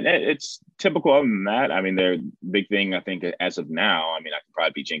 but it's typical. Other than that, I mean, their big thing, I think, as of now, I mean, I could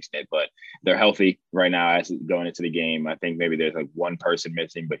probably be jinxing it, but they're healthy right now as going into the game. I think maybe there's like one person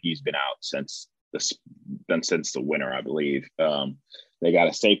missing, but he's been out since the winter, I believe. They got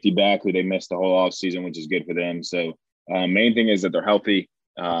a safety back who they missed the whole offseason, which is good for them. So main thing is that they're healthy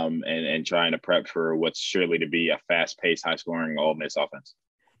and trying to prep for what's surely to be a fast-paced, high-scoring Ole Miss offense.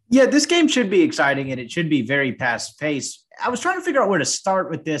 Yeah, this game should be exciting, and it should be very fast-paced. I was trying to figure out where to start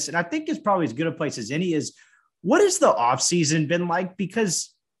with this, and I think it's probably as good a place as any is, what has the offseason been like?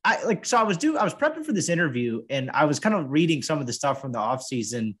 Because I was prepping for this interview, and I was kind of reading some of the stuff from the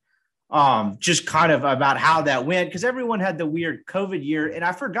offseason, just kind of about how that went, because everyone had the weird COVID year, and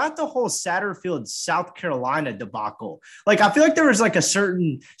I forgot the whole Satterfield, South Carolina debacle. Like, I feel like there was like a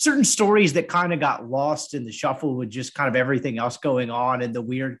certain stories that kind of got lost in the shuffle with just kind of everything else going on in the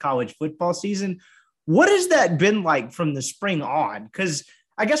weird college football season. What has that been like from the spring on? Because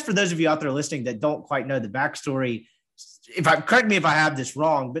I guess for those of you out there listening that don't quite know the backstory, correct me if I have this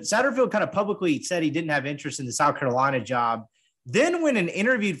wrong, but Satterfield kind of publicly said he didn't have interest in the South Carolina job, then went and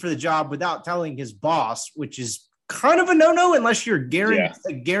interviewed for the job without telling his boss, which is kind of a no-no unless you're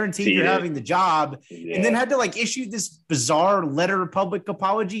guaranteed you're having the job, and then had to like issue this bizarre letter of public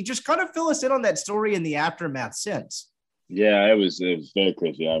apology. Just kind of fill us in on that story and the aftermath since. Yeah, it was very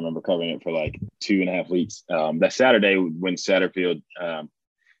crazy. I remember covering it for like 2.5 weeks. That Saturday when Satterfield,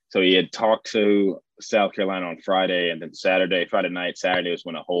 so he had talked to South Carolina on Friday, and then Friday night, Saturday was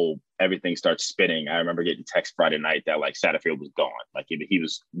when everything starts spinning. I remember getting text Friday night that like Satterfield was gone, like he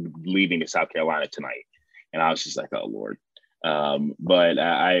was leaving to South Carolina tonight, and I was just like, oh Lord. But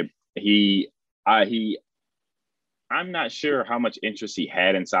I'm not sure how much interest he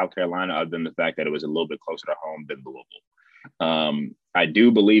had in South Carolina, other than the fact that it was a little bit closer to home than Louisville. I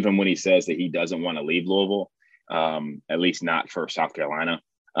do believe him when he says that he doesn't want to leave Louisville, at least not for South Carolina.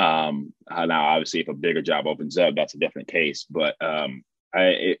 Now, obviously, if a bigger job opens up, that's a different case. But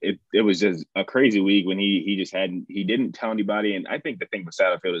it was just a crazy week when he didn't tell anybody. And I think the thing with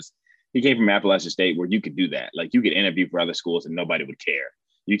Satterfield is he came from Appalachian State, where you could do that. Like, you could interview for other schools and nobody would care.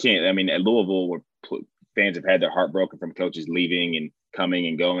 You can't. I mean, at Louisville, where fans have had their heart broken from coaches leaving and coming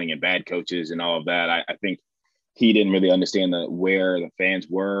and going and bad coaches and all of that, I think he didn't really understand where the fans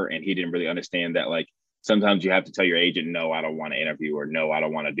were, and he didn't really understand that, like, sometimes you have to tell your agent, no, I don't want to interview, or no, I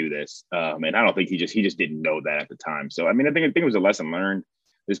don't want to do this. And I don't think he just didn't know that at the time. So, I mean, I think it was a lesson learned.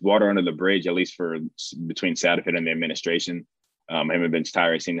 This water under the bridge, at least between Satterfield and the administration. Him and Vince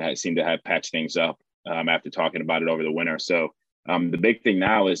Tyra seem to have patched things up after talking about it over the winter. So the big thing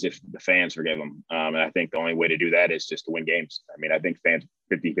now is if the fans forgive him. And I think the only way to do that is just to win games. I mean, I think fans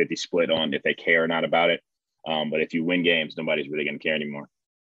 50-50 split on if they care or not about it. But if you win games, nobody's really going to care anymore.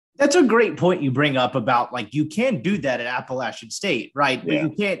 That's a great point you bring up about, like, you can do that at Appalachian State, right? Yeah.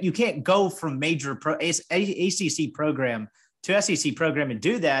 But you can't go from major ACC program to SEC program and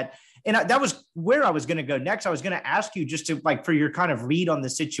do that. And that was where I was going to go next. I was going to ask you just to, like, for your kind of read on the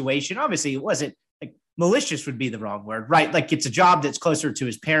situation. Obviously, it wasn't, like, malicious would be the wrong word, right? Like, it's a job that's closer to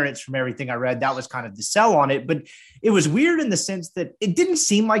his parents from everything I read. That was kind of the sell on it. But it was weird in the sense that it didn't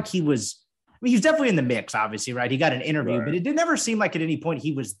seem like he was definitely in the mix, obviously, right? He got an interview, right. But it did never seem like at any point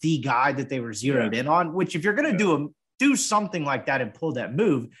he was the guy that they were zeroed in on, which if you're going to do something like that and pull that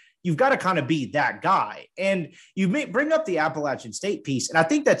move, you've got to kind of be that guy. And you may bring up the Appalachian State piece. And I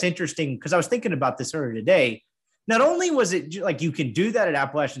think that's interesting because I was thinking about this earlier today. Not only was it like you can do that at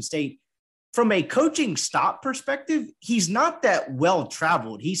Appalachian State, from a coaching stop perspective, he's not that well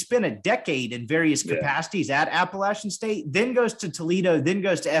traveled. He spent a decade in various capacities at Appalachian State, then goes to Toledo, then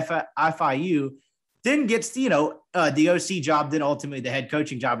goes to FIU, then gets the OC job, then ultimately the head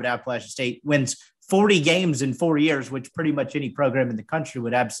coaching job at Appalachian State, wins 40 games in 4 years, which pretty much any program in the country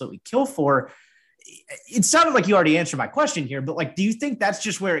would absolutely kill for. It sounded like you already answered my question here, but like, do you think that's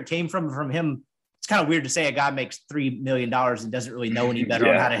just where it came from him? It's kind of weird to say a guy makes $3 million and doesn't really know any better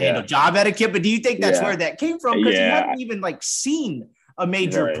on how to handle job etiquette, but do you think that's where that came from? Because he hadn't even like seen a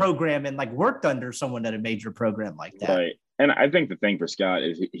major program and like worked under someone at a major program like that. Right. And I think the thing for Scott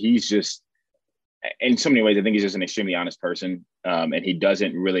is he's just, in so many ways, I think he's just an extremely honest person. And he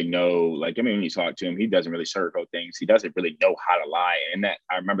doesn't really know, like, I mean, when you talk to him, he doesn't really sugarcoat things. He doesn't really know how to lie. And that,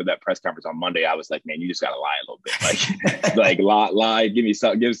 I remember that press conference on Monday, I was like, man, you just got to lie a little bit. Like, lie, give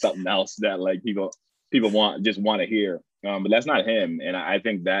something else that like people want to hear. But that's not him. And I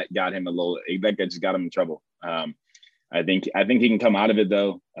think that got him that just got him in trouble. I think he can come out of it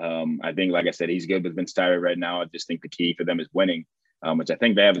though. I think, like I said, he's good with Vince Tyra right now. I just think the key for them is winning, which I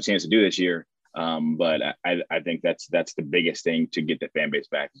think they have a chance to do this year. But I think that's the biggest thing to get the fan base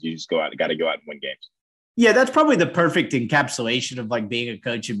back. You just got to go out and win games. Yeah, that's probably the perfect encapsulation of like being a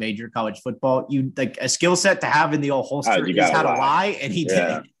coach in major college football. You like a skill set to have in the old holster is how to lie, and he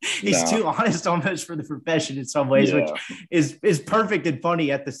did. He's too honest almost for the profession in some ways, which is perfect and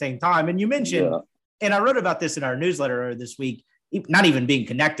funny at the same time. And you mentioned, and I wrote about this in our newsletter this week, not even being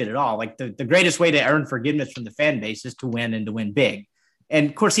connected at all. Like the greatest way to earn forgiveness from the fan base is to win and to win big. And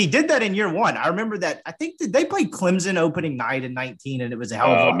of course, he did that in year one. I remember that. I think they played Clemson opening night in 19, and it was a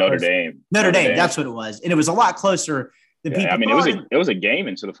hell of a lot. Notre Dame. Notre Dame. That's what it was, and it was a lot closer than people. I mean, thought. it was a game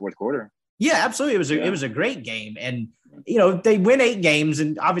into the fourth quarter. Yeah, absolutely. It was a great game, and they win 8 games,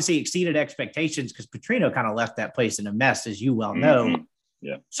 and obviously exceeded expectations because Petrino kind of left that place in a mess, as you well know. Mm-hmm.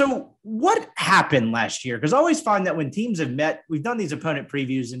 Yeah. So what happened last year? Because I always find that when teams have met, we've done these opponent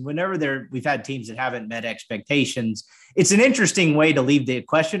previews, and whenever we've had teams that haven't met expectations, it's an interesting way to leave the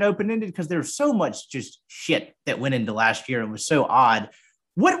question open-ended because there's so much just shit that went into last year. It was so odd.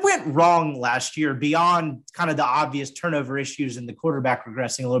 What went wrong last year beyond kind of the obvious turnover issues and the quarterback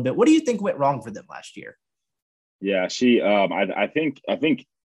regressing a little bit? What do you think went wrong for them last year? Yeah, I think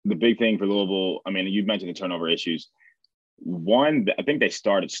the big thing for Louisville, I mean, you mentioned the turnover issues. One, I think they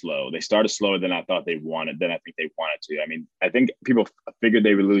started slow. They started slower than I think they wanted to. I mean, I think people figured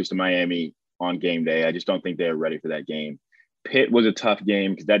they would lose to Miami on game day. I just don't think they were ready for that game. Pitt was a tough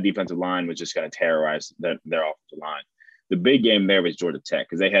game because that defensive line was just going to terrorize their offensive line. The big game there was Georgia Tech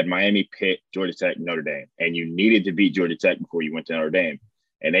because they had Miami, Pitt, Georgia Tech, Notre Dame, and you needed to beat Georgia Tech before you went to Notre Dame.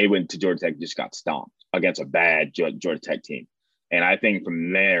 And they went to Georgia Tech, just got stomped against a bad Georgia Tech team. And I think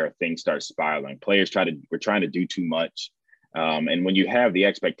from there, things start spiraling. Players were trying to do too much. And when you have the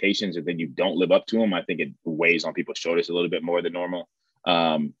expectations and then you don't live up to them, I think it weighs on people's shoulders a little bit more than normal.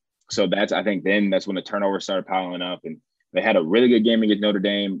 So that's when the turnovers started piling up, and they had a really good game against Notre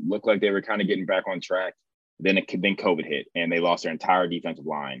Dame. Looked like they were kind of getting back on track. Then COVID hit, and they lost their entire defensive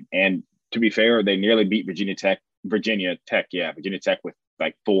line. And to be fair, they nearly beat Virginia Tech with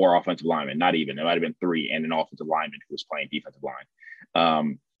like 4 offensive linemen, not even. It might have been 3, and an offensive lineman who was playing defensive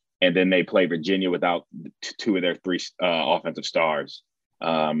line. And then they played Virginia without 2 of their 3 offensive stars.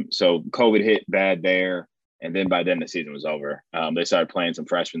 So COVID hit bad there. And then by then the season was over. They started playing some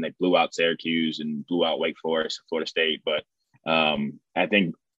freshmen. They blew out Syracuse and blew out Wake Forest, Florida State. But I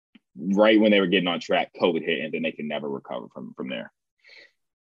think right when they were getting on track, COVID hit, and then they could never recover from there.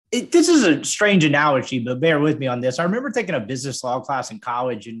 This is a strange analogy, but bear with me on this. I remember taking a business law class in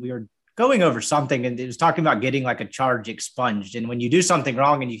college, and we were going over something, and it was talking about getting like a charge expunged. And when you do something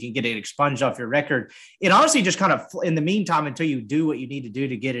wrong and you can get it expunged off your record, it honestly just kind of, in the meantime, until you do what you need to do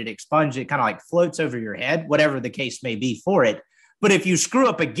to get it expunged, it kind of like floats over your head, whatever the case may be for it. But if you screw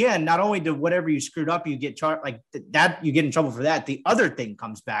up again, not only do whatever you screwed up, you get charged like that, you get in trouble for that. The other thing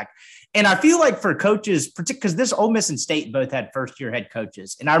comes back. And I feel like for coaches, particularly because this Ole Miss and State both had first-year head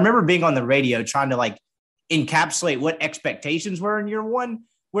coaches. And I remember being on the radio trying to like encapsulate what expectations were in year one.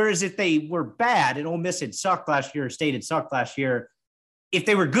 Whereas if they were bad and Ole Miss had sucked last year, State had sucked last year, if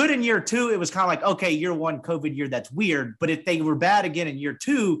they were good in year 2, it was kind of like, okay, year 1 COVID year, that's weird. But if they were bad again in year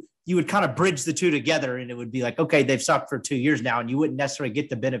 2, you would kind of bridge the 2 together, and it would be like, okay, they've sucked for 2 years now, and you wouldn't necessarily get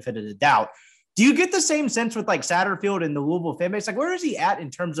the benefit of the doubt. Do you get the same sense with like Satterfield and the Louisville fan base? Like, where is he at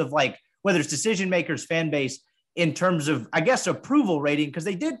in terms of like, whether it's decision makers, fan base, in terms of, I guess, approval rating? Because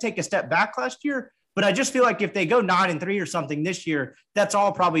they did take a step back last year. But I just feel like if they go 9-3 or something this year, that's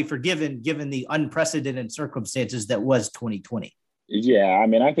all probably forgiven given the unprecedented circumstances that was 2020. Yeah, I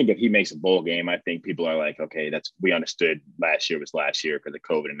mean, I think if he makes a bowl game, I think people are like, okay, we understood last year was last year because of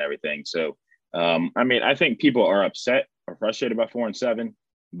COVID and everything. So, I mean, I think people are upset or frustrated about 4-7,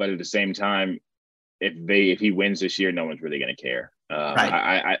 but at the same time, if he wins this year, no one's really going to care.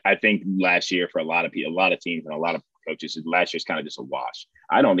 Right. I think last year for a lot of people, a lot of teams and a lot of coaches, last year's kind of just a wash.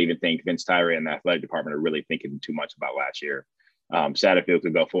 I don't even think Vince Tyree and the athletic department are really thinking too much about last year. Satterfield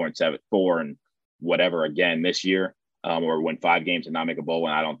could go 4-7, 4 and whatever again this year, or win 5 games and not make a bowl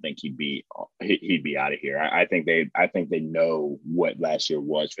win. I don't think he'd be out of here. I think they know what last year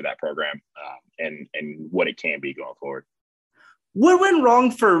was for that program, and what it can be going forward. What went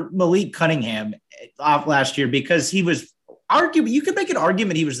wrong for Malik Cunningham off last year? Because he was arguably, you could make an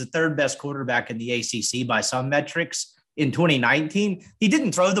argument he was the third best quarterback in the ACC by some metrics in 2019. He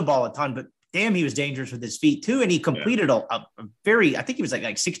didn't throw the ball a ton, but damn, he was dangerous with his feet too. And he completed a very, I think he was like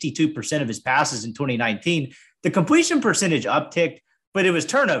 62% of his passes in 2019. The completion percentage upticked, but it was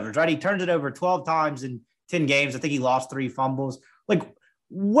turnovers, right? He turned it over 12 times in 10 games. I think he lost 3 fumbles. Like,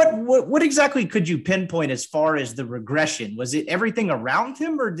 what exactly could you pinpoint as far as the regression? Was it everything around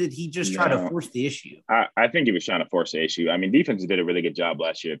him, or did he just try to force the issue? I think he was trying to force the issue. I mean, defenses did a really good job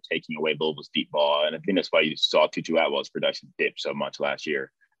last year of taking away Louisville's deep ball, and I think that's why you saw Tutu Atwell's production dip so much last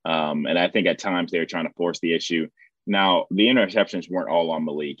year. And I think at times they were trying to force the issue. Now, the interceptions weren't all on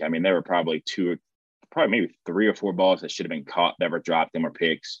Malik. I mean, there were probably maybe 3 or 4 balls that should have been caught that were dropped and were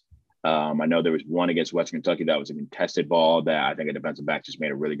picks. I know there was one against Western Kentucky that was a contested ball that I think a defensive back just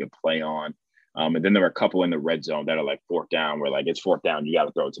made a really good play on. And then there were a couple in the red zone that are like 4th down, where like it's 4th down, you got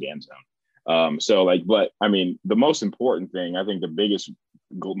to throw it to the end zone. But I mean, the most important thing, I think the biggest,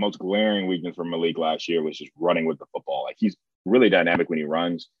 most glaring weakness for Malik last year was just running with the football. Like, he's really dynamic when he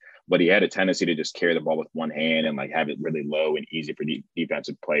runs, but he had a tendency to just carry the ball with one hand and like have it really low and easy for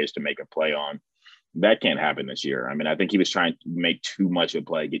defensive players to make a play on. That can't happen this year. I mean, I think he was trying to make too much of a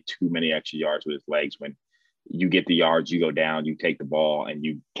play, get too many extra yards with his legs. When you get the yards, you go down, you take the ball, and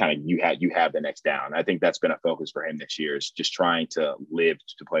you have the next down. I think that's been a focus for him this year, is just trying to live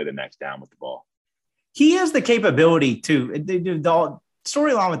to play the next down with the ball. He has the capability to. The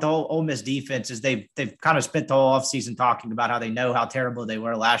storyline with the whole Ole Miss defense is they've kind of spent the whole offseason talking about how they know how terrible they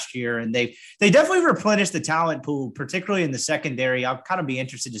were last year, and they definitely replenished the talent pool, particularly in the secondary. I'll kind of be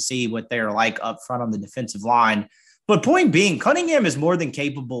interested to see what they're like up front on the defensive line. But point being, Cunningham is more than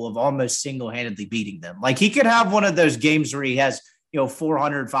capable of almost single-handedly beating them. Like, he could have one of those games where he has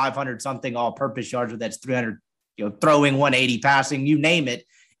 400, 500 something all-purpose yards, that's 300, throwing, 180 passing, you name it,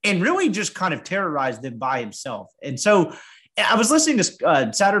 and really just kind of terrorize them by himself. And so I was listening to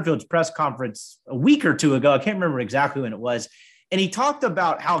Satterfield's press conference a week or 2 ago. I can't remember exactly when it was. And he talked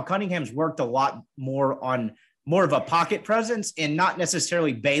about how Cunningham's worked a lot more on more of a pocket presence and not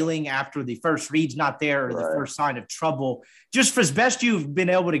necessarily bailing after the first read's not there or the first sign of trouble. Just for as best you've been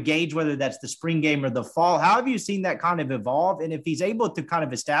able to gauge whether that's the spring game or the fall, how have you seen that kind of evolve? And if he's able to kind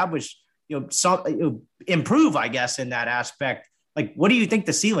of establish, improve, I guess, in that aspect, like, what do you think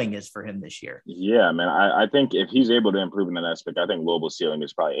the ceiling is for him this year? Yeah, man, I think if he's able to improve in that aspect, I think Louisville's ceiling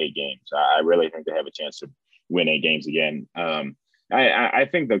is probably 8 games. I really think they have a chance to win 8 games again. I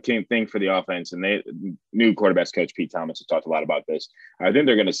think the key thing for the offense, and new quarterbacks coach Pete Thomas has talked a lot about this. I think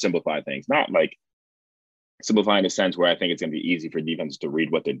they're going to simplify things, not like simplify in a sense where I think it's going to be easy for defenses to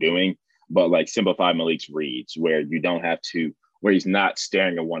read what they're doing, but like simplify Malik's reads where you don't have to, where he's not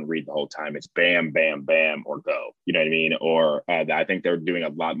staring at one read the whole time. It's bam, bam, bam, or go. You know what I mean? Or I think they're doing a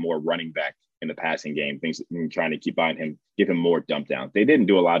lot more running back in the passing game, things trying to keep on him, give him more dump downs. They didn't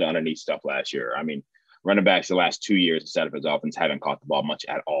do a lot of underneath stuff last year. I mean, running backs the last 2 years instead of his offense haven't caught the ball much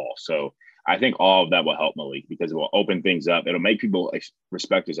at all. So I think all of that will help Malik because it will open things up. It'll make people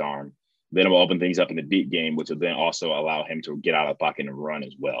respect his arm. Then it will open things up in the deep game, which will then also allow him to get out of the pocket and run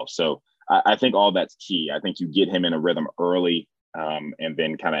as well. So I think all that's key. I think you get him in a rhythm early, and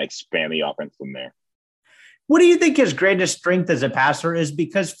then kind of expand the offense from there. What do you think his greatest strength as a passer is?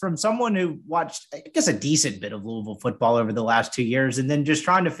 Because from someone who watched, I guess, a decent bit of Louisville football over the last 2 years, and then just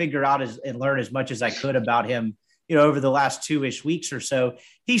trying to figure out and learn as much as I could about him, over the last 2-ish weeks or so,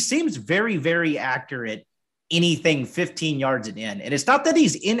 he seems very, very accurate anything 15 yards and in. And it's not that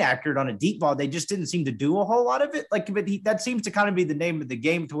he's inaccurate on a deep ball. They just didn't seem to do a whole lot of it. That seems to kind of be the name of the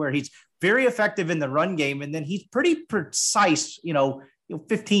game, to where he's very effective in the run game. And then he's pretty precise,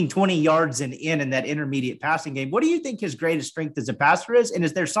 15, 20 yards and in that intermediate passing game. What do you think his greatest strength as a passer is? And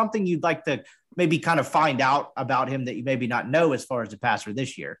is there something you'd like to maybe kind of find out about him that you maybe not know as far as a passer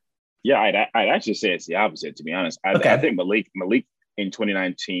this year? Yeah, I'd actually say it's the opposite, to be honest. I think Malik in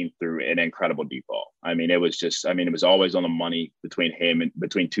 2019 threw an incredible deep ball. I mean, it was always on the money between him and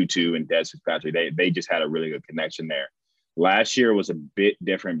between Tutu and Des Fitzpatrick. They just had a really good connection there. Last year was a bit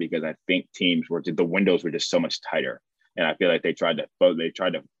different because I think the windows were just so much tighter, and I feel like they tried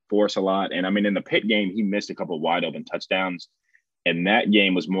to force a lot. And I mean, in the Pitt game, he missed a couple of wide open touchdowns, and that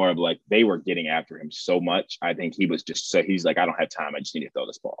game was more of like they were getting after him so much. I think he's like, I don't have time. I just need to throw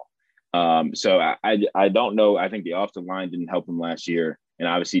this ball. So I don't know. I think the offensive line didn't help him last year, and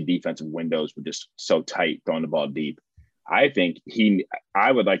obviously defensive windows were just so tight throwing the ball deep. I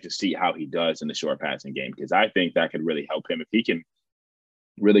would like to see how he does in the short passing game, because I think that could really help him if he can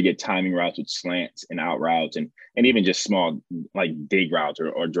really get timing routes with slants and out routes and even just small like dig routes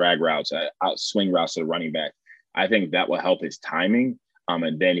or drag routes, out swing routes to the running back. I think that will help his timing.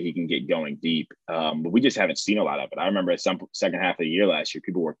 And then he can get going deep. But we just haven't seen a lot of it. I remember at some second half of the year last year,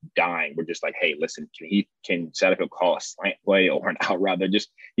 people were dying. We're just like, hey, listen, can Satterfield call a slant play or an out route?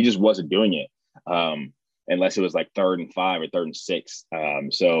 He just wasn't doing it. Unless it was like 3rd and 5 or 3rd and 6.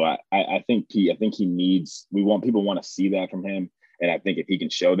 So I think people want to see that from him. And I think if he can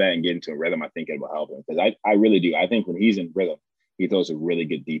show that and get into a rhythm, I think it will help him, because I really do. I think when he's in rhythm, he throws a really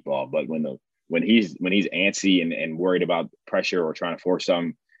good deep ball. But when he's antsy and worried about pressure or trying to force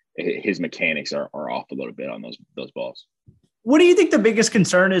something, his mechanics are off a little bit on those balls. What do you think the biggest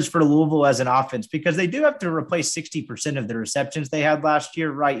concern is for Louisville as an offense? Because they do have to replace 60% of the receptions they had last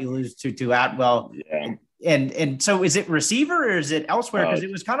year, right? You lose to Atwell. Yeah. And so is it receiver or is it elsewhere? Because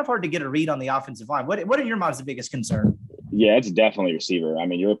it was kind of hard to get a read on the offensive line. What in your mind is the biggest concern? Yeah, it's definitely receiver. I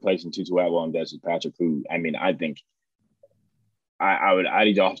mean, you're replacing Tutu Atwell and Desmond Patrick, who, I mean, I think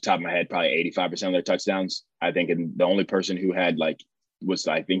I'd off the top of my head, probably 85% of their touchdowns. I think the only person who had I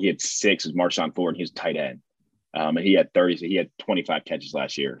think he had 6 was Marshawn Ford. He was tight end. And he had 30, so he had 25 catches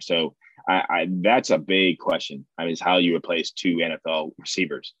last year. So that's a big question. I mean, it's how you replace 2 NFL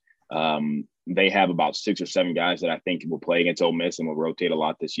receivers. They have about 6 or 7 guys that I think will play against Ole Miss and will rotate a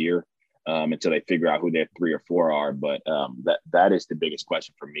lot this year until they figure out who their 3 or 4 are. But that is the biggest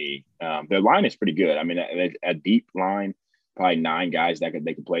question for me. Their line is pretty good. I mean, a deep line, probably 9 guys they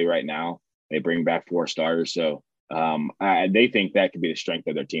could play right now. They bring back 4 starters. So they think that could be the strength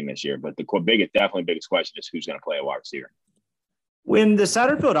of their team this year. But the definitely biggest question is who's going to play a wide receiver. When the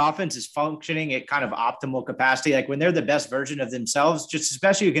Satterfield offense is functioning at kind of optimal capacity, like when they're the best version of themselves, just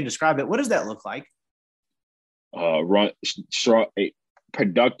especially you can describe it, what does that look like?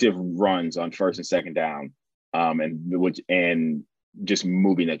 Productive runs on 1st and 2nd down, and just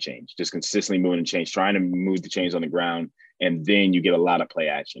moving the change, just consistently moving the change, trying to move the chains on the ground, and then you get a lot of play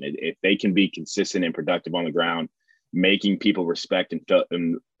action. If they can be consistent and productive on the ground, making people respect and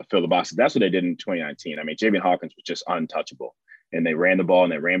fill the boxes. That's what they did in 2019. I mean, Javian Hawkins was just untouchable. And they ran the ball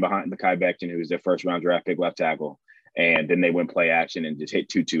and they ran behind Mekhi Becton, who was their 1st-round draft pick left tackle. And then they went play action and just hit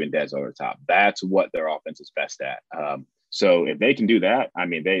Tutu and Dez over the top. That's what their offense is best at. So if they can do that, I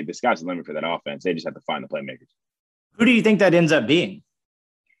mean, the sky's the limit for that offense. They just have to find the playmakers. Who do you think that ends up being?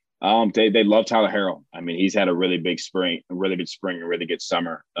 They love Tyler Harrell. I mean, he's had a really good spring, a really good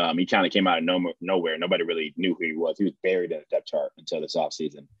summer. He kind of came out of nowhere. Nobody really knew who he was. He was buried in the depth chart until this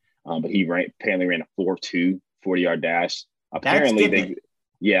offseason. But he apparently ran a 4.2 40-yard dash.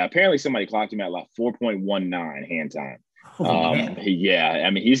 Apparently somebody clocked him at like 4.19 hand time. I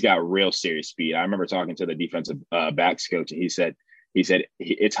mean, he's got real serious speed. I remember talking to the defensive backs coach, and he said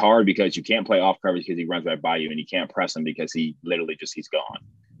it's hard because you can't play off coverage because he runs right by you, and you can't press him because he literally he's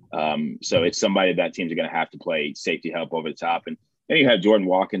gone. So it's somebody that teams are going to have to play safety help over the top. And then you have Jordan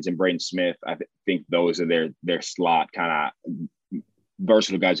Watkins and Braden Smith. I think those are their slot kind of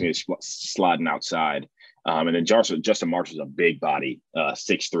versatile guys who are slotting outside. And then Justin Marshall's a big body,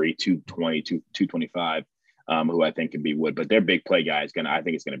 6'3", 220, 225, who I think can be Wood. But their big play guy I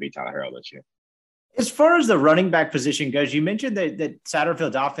think it's going to be Tyler Harrell this year. As far as the running back position goes, you mentioned that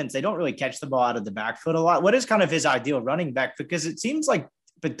Satterfield's offense, they don't really catch the ball out of the backfield a lot. What is kind of his ideal running back? Because it seems like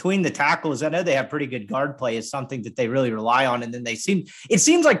between the tackles, I know they have pretty good guard play is something that they really rely on. And then it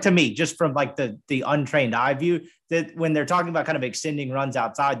seems like to me, just from like the untrained eye view, that when they're talking about kind of extending runs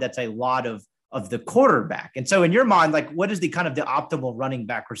outside, that's a lot of the quarterback. And so in your mind, like what is the kind of the optimal running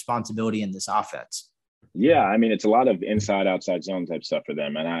back responsibility in this offense? Yeah, I mean, it's a lot of inside, outside zone type stuff for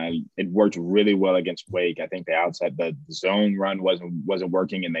them. And it worked really well against Wake. I think the zone run wasn't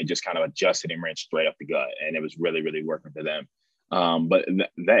working, and they just kind of adjusted and ran straight up the gut. And it was really, really working for them. But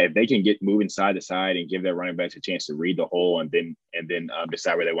if they can get moving side to side and give their running backs a chance to read the hole and then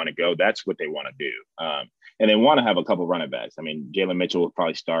decide where they want to go, that's what they want to do. And they want to have a couple running backs. I mean, Jalen Mitchell will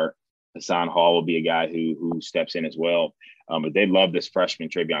probably start. Hassan Hall will be a guy who steps in as well. But they love this freshman,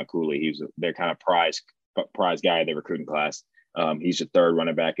 Travion Cooley. He's their kind of prize guy in their recruiting class. He's the 3rd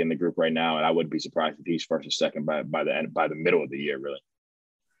running back in the group right now, and I wouldn't be surprised if he's 1st or 2nd by the middle of the year, really.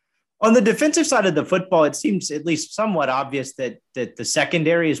 On the defensive side of the football, it seems at least somewhat obvious that the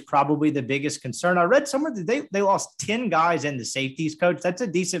secondary is probably the biggest concern. I read somewhere that they lost 10 guys in the safeties coach. That's a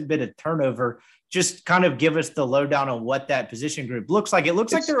decent bit of turnover. Just kind of give us the lowdown on what that position group looks like. It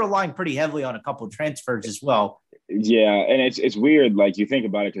looks like they're relying pretty heavily on a couple of transfers as well. Yeah, and it's weird. Like you think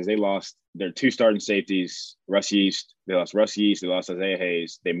about it, because they lost their 2 starting safeties, Russ Yeast. They lost Russ Yeast. They lost Isaiah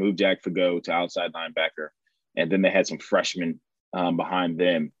Hayes. They moved Jack Fagot to outside linebacker, and then they had some freshmen behind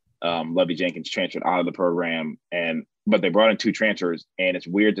them. Levy Jenkins transferred out of the program, but they brought in 2 transfers, and it's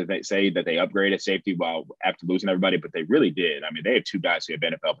weird to say that they upgraded safety while after losing everybody, but they really did. I mean, they have 2 guys who have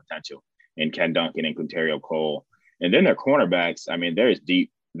NFL potential in Ken Duncan and Quinterio Cole, and then their cornerbacks. I mean, they're as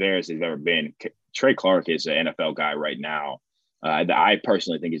deep there as they've ever been. Trey Clark is an NFL guy right now. I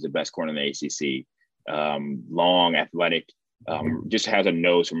personally think he's the best corner in the ACC. Long, athletic, just has a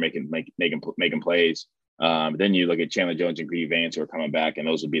nose for making plays. Then you look at Chandler Jones and Gree Vance, who are coming back, and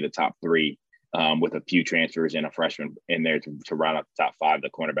those would be the top 3 with a few transfers and a freshman in there to round out the top 5 of the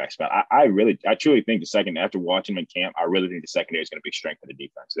cornerback spot. I truly think after watching them in camp, I really think the secondary is going to be strength of the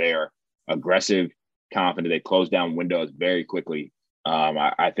defense. They are aggressive, confident. They close down windows very quickly.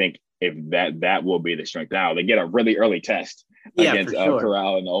 I think if that will be the strength. Now they get a really early test against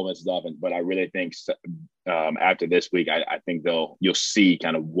Corral and the Ole Miss Dolphins, but I really think after this week, I think you'll see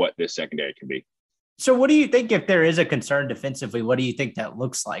kind of what this secondary can be. So what do you think, if there is a concern defensively, what do you think that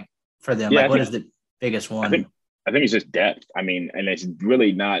looks like for them? Yeah, what is the biggest one? I think it's just depth. I mean, and it's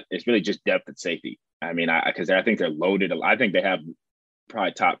really just depth at safety. I mean, because I think they're loaded. I think they have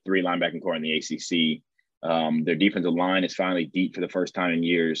probably top 3 linebacking core in the ACC. Their defensive line is finally deep for the first time in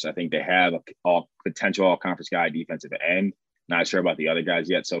years. I think they have a potential all-conference guy defensive end. Not sure about the other guys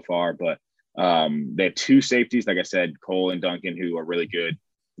yet so far, but they have 2 safeties, like I said, Cole and Duncan, who are really good.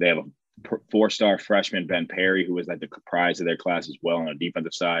 They have a 4-star freshman, Ben Perry, who was like the prize of their class as well on the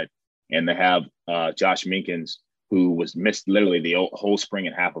defensive side. And they have Josh Minkins, who was missed literally the whole spring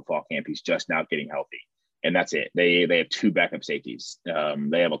and half of fall camp. He's just now getting healthy. And that's it. They have 2 backup safeties.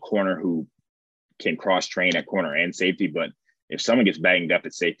 They have a corner who can cross-train at corner and safety, but if someone gets banged up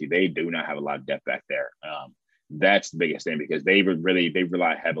at safety, they do not have a lot of depth back there. That's the biggest thing, because they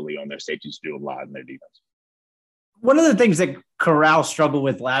rely heavily on their safeties to do a lot in their defense. One of the things that Corral struggled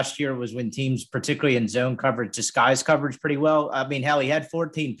with last year was when teams, particularly in zone coverage, disguise coverage pretty well. I mean, hell, he had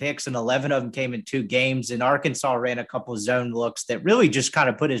 14 picks and 11 of them came in 2 games, and Arkansas ran a couple of zone looks that really just kind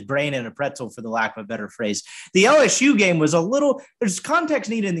of put his brain in a pretzel, for the lack of a better phrase. The LSU game was there's context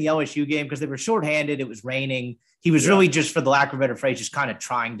needed in the LSU game because they were shorthanded. It was raining. He was really just, for the lack of a better phrase, just kind of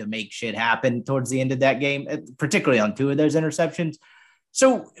trying to make shit happen towards the end of that game, particularly on 2 of those interceptions.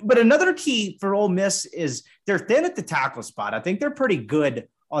 So, but another key for Ole Miss is they're thin at the tackle spot. I think they're pretty good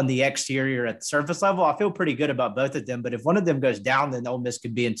on the exterior at the surface level. I feel pretty good about both of them, but if one of them goes down, then Ole Miss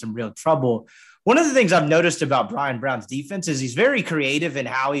could be in some real trouble. One of the things I've noticed about Brian Brown's defense is he's very creative in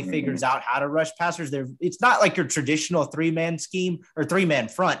how he figures out how to rush passers. It's not like your traditional 3-man scheme or 3-man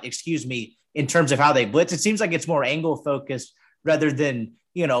front, in terms of how they blitz. It seems like it's more angle focused rather than,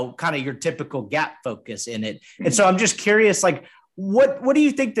 kind of your typical gap focus in it. And so I'm just curious, like, what do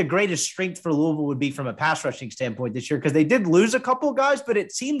you think the greatest strength for Louisville would be from a pass rushing standpoint this year? Because they did lose a couple of guys, but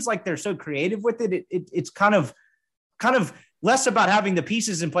it seems like they're so creative with it. It's kind of less about having the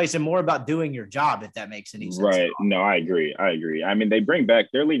pieces in place and more about doing your job, if that makes any sense. Right. No, I agree. I mean, they bring back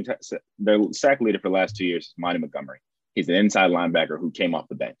their sack leader for the last 2 years is Monty Montgomery. He's an inside linebacker who came off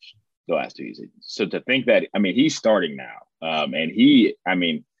the bench the last 2 years. So to think that, I mean, he's starting now, and he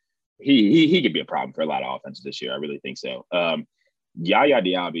could be a problem for a lot of offenses this year. I really think so. Yaya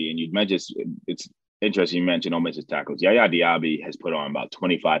Diaby, and you mentioned it's interesting you mentioned Ole Miss's tackles. Yaya Diaby has put on about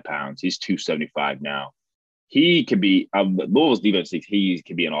 25 pounds. He's 275 now. He could be Louisville's defense. He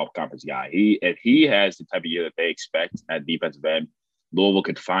could be an all-conference guy. If he has the type of year that they expect at defensive end, Louisville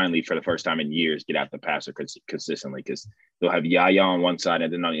could finally, for the first time in years, get out the passer consistently, because they'll have Yaya on one side,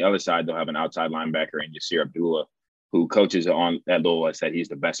 and then on the other side they'll have an outside linebacker in Yasir Abdullah, who coaches at Louisville, said he's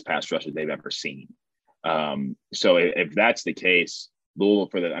the best pass rusher they've ever seen. So if that's the case, Louisville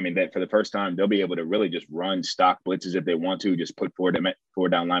for the first time, they'll be able to really just run stock blitzes if they want to, just put four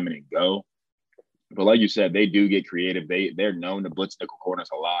down linemen and go. But like you said, they do get creative. They're known to blitz nickel corners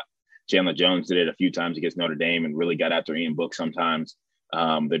a lot. Chandler Jones did it a few times against Notre Dame and really got after Ian Book sometimes.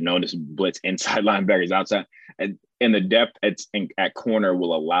 They're known to blitz inside linebackers outside. And the depth at corner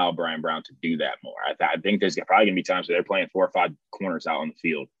will allow Brian Brown to do that more. I think there's probably going to be times where they're playing 4 or 5 corners out on the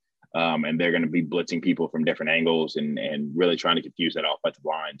field. And they're going to be blitzing people from different angles and really trying to confuse that offensive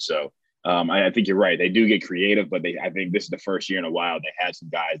line. So I think you're right. They do get creative, but I think this is the first year in a while they had some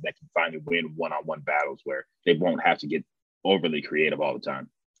guys that can finally win one-on-one battles where they won't have to get overly creative all the time.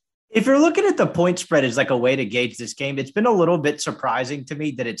 If you're looking at the point spread as like a way to gauge this game, it's been a little bit surprising to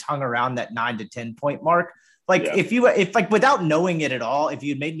me that it's hung around that 9 to 10 point mark. Like if like without knowing it at all, if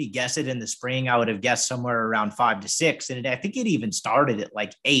you'd made me guess it in the spring, I would have guessed somewhere around 5 to 6. And I think it even started at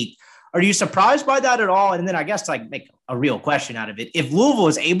like 8. Are you surprised by that at all? And then I guess like make a real question out of it. If Louisville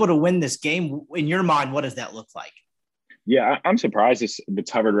is able to win this game, in your mind, what does that look like? Yeah, I'm surprised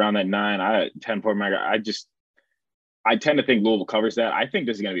it's hovered around that 10 point mark. I tend to think Louisville covers that. I think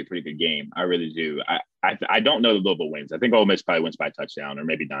this is going to be a pretty good game. I really do. I don't know that Louisville wins. I think Ole Miss probably wins by a touchdown or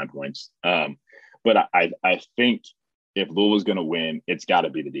maybe 9 points. But I think if Louisville's going to win, it's got to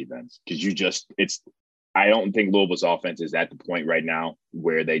be the defense because I don't think Louisville's offense is at the point right now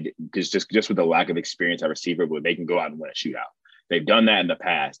where because just with the lack of experience at receiver, where they can go out and win a shootout. They've done that in the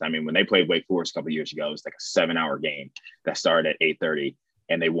past. I mean, when they played Wake Forest a couple of years ago, it was like a 7-hour game that started at 8:30.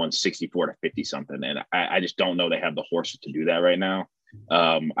 And they won 64 to 50 something. And I just don't know they have the horses to do that right now.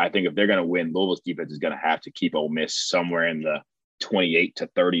 I think if they're going to win, Louisville's defense is going to have to keep Ole Miss somewhere in the 28 to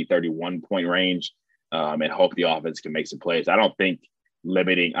 30, 31 point range and hope the offense can make some plays. I don't think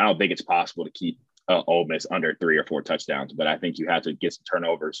it's possible to keep Ole Miss under 3 or 4 touchdowns, but I think you have to get some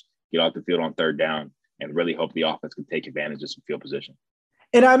turnovers, get off the field on third down, and really hope the offense can take advantage of some field position.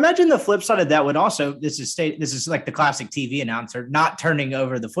 And I imagine the flip side of that would also, this is like the classic TV announcer, not turning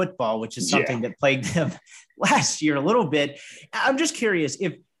over the football, which is something that plagued them last year a little bit. I'm just curious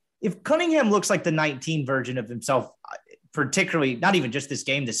if Cunningham looks like the 19 version of himself, particularly not even just this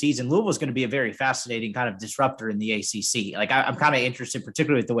game, this season, Louisville is going to be a very fascinating kind of disruptor in the ACC. Like I'm kind of interested,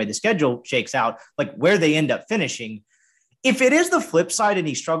 particularly with the way the schedule shakes out, like where they end up finishing. If it is the flip side and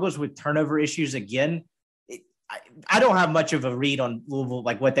he struggles with turnover issues again, I don't have much of a read on Louisville,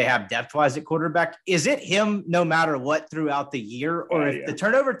 like what they have depth-wise at quarterback. Is it him no matter what throughout the year? Or if the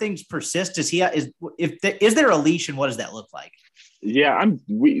turnover things persist, is there a leash and what does that look like? Yeah,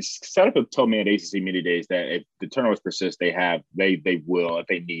 Setup told me at ACC Media Days that if the turnovers persist, they will, if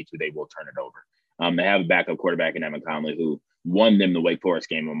they need to, they will turn it over. They have a backup quarterback in Evan Conley who won them the Wake Forest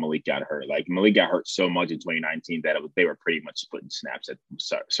game when Malik got hurt. Like Malik got hurt so much in 2019 that they were pretty much splitting snaps at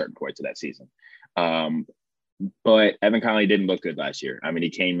certain points of that season. But Evan Conley didn't look good last year. I mean,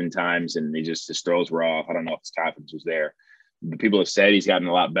 he came in times and his throws were off. I don't know if his confidence was there. The people have said he's gotten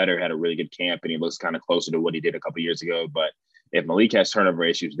a lot better, had a really good camp, and he looks kind of closer to what he did a couple of years ago. But if Malik has turnover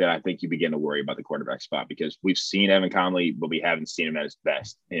issues, then I think you begin to worry about the quarterback spot because we've seen Evan Conley, but we haven't seen him at his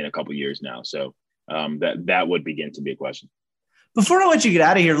best in a couple of years now. So that would begin to be a question. Before I let you get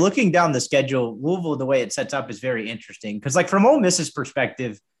out of here, looking down the schedule, Louisville, the way it sets up is very interesting because, like, from Ole Miss's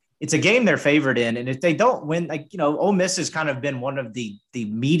perspective, it's a game they're favored in. And if they don't win, Ole Miss has kind of been one of the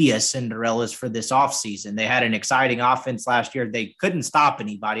media Cinderellas for this offseason. They had an exciting offense last year. They couldn't stop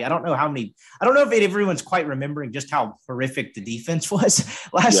anybody. I don't know if everyone's quite remembering just how horrific the defense was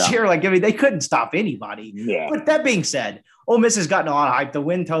last year. Like, I mean, they couldn't stop anybody. Yeah. But that being said, Ole Miss has gotten a lot of hype. The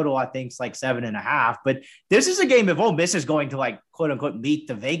win total, I think, is like 7.5. But this is a game if Ole Miss is going to, like, quote unquote, meet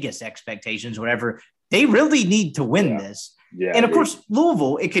the Vegas expectations, whatever, they really need to win this. Yeah, and of course,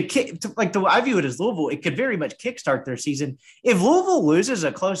 Louisville, it could kick, like I view it as Louisville, it could very much kickstart their season. If Louisville loses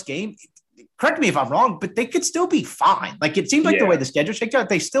a close game, correct me if I'm wrong, but they could still be fine. Like it seems like the way the schedule shakes out,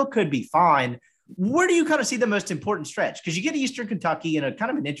 they still could be fine. Where do you kind of see the most important stretch? Because you get Eastern Kentucky in a kind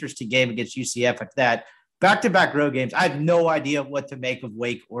of an interesting game against UCF at that. Back-to-back road games. I have no idea what to make of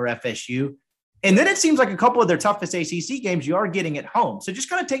Wake or FSU. And then it seems like a couple of their toughest ACC games you are getting at home. So just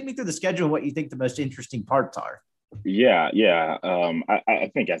kind of take me through the schedule and what you think the most interesting parts are. Yeah.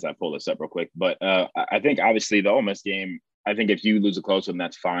 I think as I pull this up real quick, but I think obviously the Ole Miss game, I think if you lose a close one,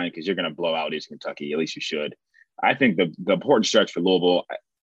 that's fine because you're going to blow out Eastern Kentucky. At least you should. I think the important stretch for Louisville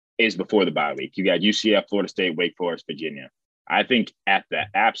is before the bye week. You got UCF, Florida State, Wake Forest, Virginia. I think at the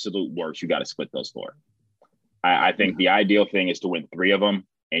absolute worst, you got to split those 4. I think the ideal thing is to win 3 of them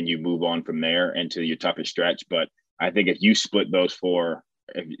and you move on from there into your toughest stretch. But I think if you split those 4,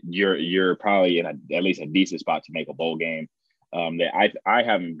 you're probably in at least a decent spot to make a bowl game. I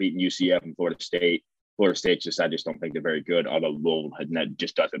haven't beaten UCF and Florida State. Florida State I just don't think they're very good, although Louisville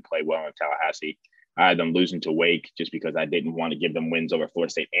just doesn't play well in Tallahassee. I had them losing to Wake just because I didn't want to give them wins over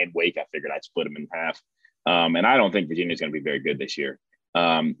Florida State and Wake. I figured I'd split them in half. And I don't think Virginia's going to be very good this year.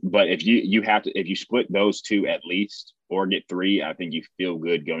 But if you split those 2 at least or get 3, I think you feel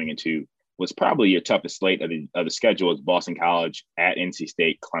good going into what's probably your toughest slate of the schedule is Boston College at NC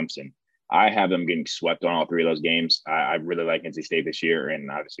State, Clemson. I have them getting swept on all 3 of those games. I really like NC State this year,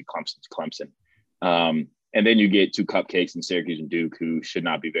 and obviously Clemson's Clemson. And then you get 2 cupcakes in Syracuse and Duke, who should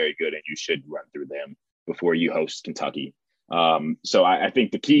not be very good, and you should run through them before you host Kentucky. So I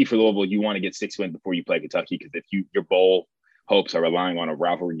think the key for Louisville, you want to get 6 wins before you play Kentucky, because if your bowl hopes are relying on a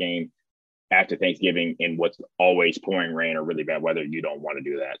rivalry game after Thanksgiving in what's always pouring rain or really bad weather. You don't want to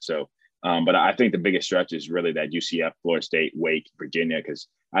do that. So, but I think the biggest stretch is really that UCF, Florida State, Wake, Virginia, because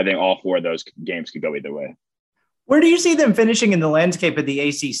I think all 4 of those games could go either way. Where do you see them finishing in the landscape of the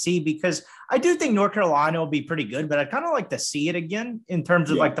ACC? Because I do think North Carolina will be pretty good, but I'd kind of like to see it again in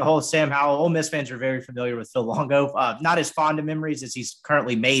terms of like the whole Sam Howell. Ole Miss fans are very familiar with Phil Longo. Not as fond of memories as he's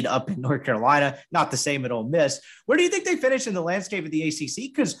currently made up in North Carolina. Not the same at Ole Miss. Where do you think they finish in the landscape of the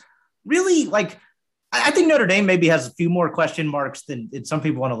ACC? Because really, like, I think Notre Dame maybe has a few more question marks than some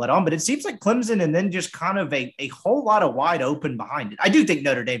people want to let on, but it seems like Clemson and then just kind of a whole lot of wide open behind it. I do think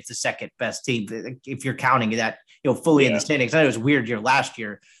Notre Dame's the second best team if you're counting that, fully in the standings. I know it was a weird year last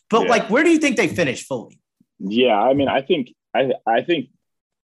year, but like, where do you think they finish fully? Yeah, I mean, I think I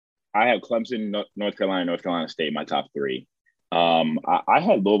have Clemson, North Carolina State in my top 3. I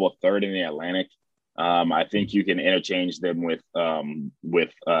had Louisville 3rd in the Atlantic. I think you can interchange them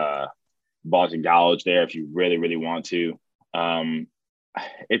with Boston College there if you really, really want to.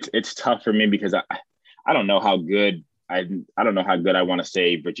 It's tough for me because I don't know how good I don't know how good I want to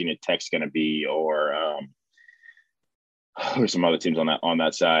say Virginia Tech's going to be, or some other teams on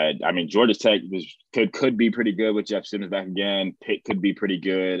that side. I mean, Georgia Tech could be pretty good with Jeff Simmons back again. Pitt could be pretty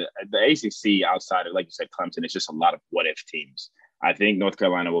good. The ACC outside of, like you said, Clemson, it's just a lot of what if teams. I think North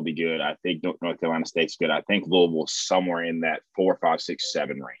Carolina will be good. I think North Carolina State's good. I think Louisville somewhere in that 4, 5, 6,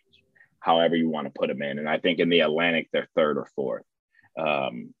 7 range, however you want to put them in. And I think in the Atlantic, they're 3rd or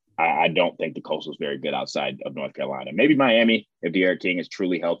 4th. I don't think the Coastal's very good outside of North Carolina. Maybe Miami, if De'Aaron King is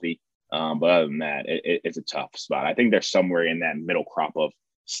truly healthy. But other than that, it's a tough spot. I think they're somewhere in that middle crop of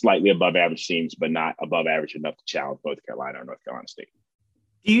slightly above average teams, but not above average enough to challenge North Carolina or North Carolina State.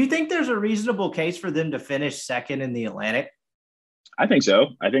 Do you think there's a reasonable case for them to finish 2nd in the Atlantic? I think so.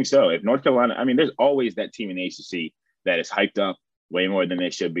 If North Carolina, I mean, there's always that team in the ACC that is hyped up way more than they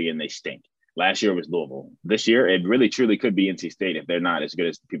should be, and they stink. Last year it was Louisville. This year, it really truly could be NC State if they're not as good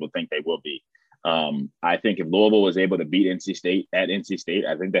as people think they will be. I think if Louisville was able to beat NC State at NC State,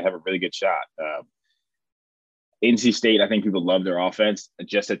 I think they have a really good shot. NC State, I think people love their offense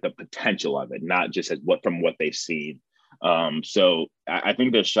just at the potential of it, not just from what they've seen. So I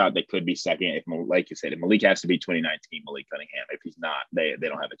think there's a shot they could be 2nd. If, like you said, if Malik has to be 2019 Malik Cunningham. If he's not, they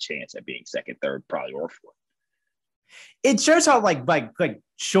don't have a chance at being 2nd, 3rd, probably, or 4th. It shows how like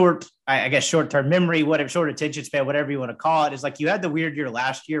short, I guess, short-term memory, whatever, short attention span, whatever you want to call it, is like you had the weird year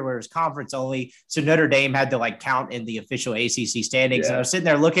last year where it was conference only. So Notre Dame had to like count in the official ACC standings. Yeah. And I was sitting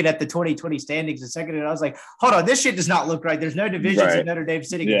there looking at the 2020 standings a second, and I was like, hold on, this shit does not look right. There's no divisions right. And Notre Dame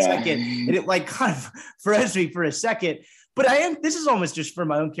sitting in 2nd. And it like kind of froze me for a second. But this is almost just for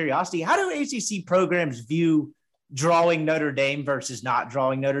my own curiosity. How do ACC programs view drawing Notre Dame versus not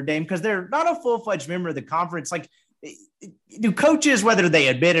drawing Notre Dame? Because they're not a full-fledged member of the conference. Like, do coaches, whether they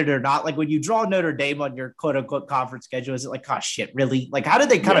admit it or not, like when you draw Notre Dame on your quote unquote conference schedule, is it like, oh shit, really? Like, how do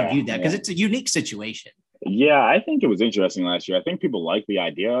they kind of view that? Because it's a unique situation. Yeah, I think it was interesting last year. I think people like the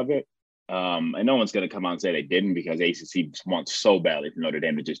idea of it. And no one's going to come out and say they didn't, because ACC wants so badly for Notre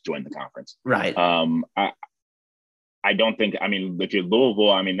Dame to just join the conference. Right. I don't think, I mean, if you're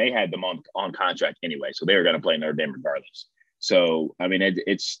Louisville, I mean, they had them on contract anyway, so they were going to play Notre Dame regardless. So, I mean,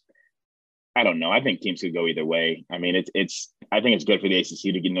 it's I don't know. I think teams could go either way. I mean, I think it's good for the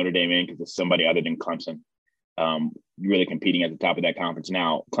ACC to get Notre Dame in because it's somebody other than Clemson really competing at the top of that conference.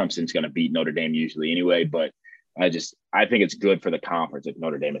 Now, Clemson's going to beat Notre Dame usually anyway, but I think it's good for the conference if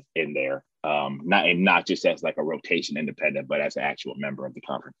Notre Dame is in there, not just as like a rotation independent, but as an actual member of the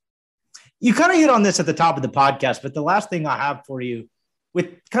conference. You kind of hit on this at the top of the podcast, but the last thing I have for you, with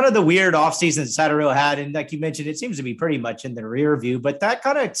kind of the weird offseason Saturday had, and like you mentioned, it seems to be pretty much in the rear view, but that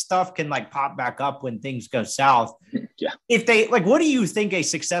kind of stuff can like pop back up when things go south. Yeah. If they like, what do you think a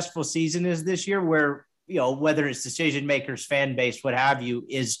successful season is this year where, whether it's decision makers, fan base, what have you,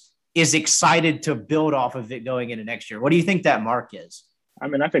 is excited to build off of it going into next year? What do you think that mark is? I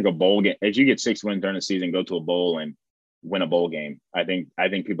mean, I think a bowl game, if you get 6 wins during the season, go to a bowl and win a bowl game, I think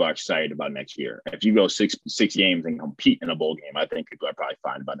people are excited about next year. If you go six games and compete in a bowl game, I think people are probably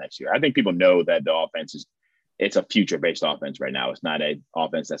fine about next year. I think people know that the offense it's a future-based offense right now. It's not an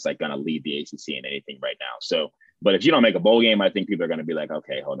offense that's like going to lead the ACC in anything right now. So, but if you don't make a bowl game, I think people are going to be like,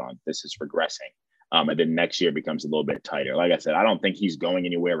 okay, hold on, this is regressing. And then next year becomes a little bit tighter. Like I said, I don't think he's going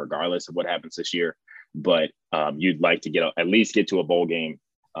anywhere regardless of what happens this year, but you'd like to at least get to a bowl game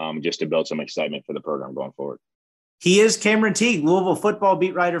just to build some excitement for the program going forward. He is Cameron Teague, Louisville football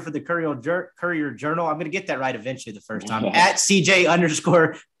beat writer for the Courier Journal. I'm going to get that right eventually the first time. At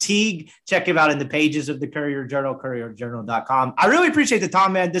CJ_Teague. Check him out in the pages of the Courier Journal, courierjournal.com. I really appreciate the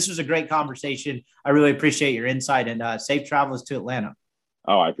time, man. This was a great conversation. I really appreciate your insight, and safe travels to Atlanta.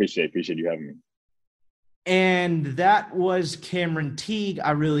 Oh, I appreciate you having me. And that was Cameron Teague.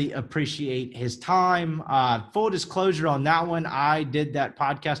 I really appreciate his time. Full disclosure on that one, I did that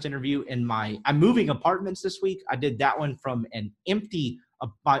podcast interview I'm moving apartments this week. I did that one from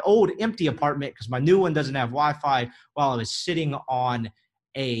my old empty apartment because my new one doesn't have Wi-Fi, while I was sitting on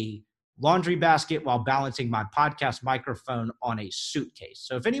a laundry basket while balancing my podcast microphone on a suitcase.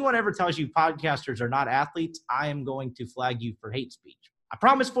 So if anyone ever tells you podcasters are not athletes, I am going to flag you for hate speech. I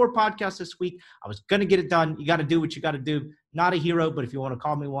promised 4 podcasts this week. I was going to get it done. You got to do what you got to do. Not a hero, but if you want to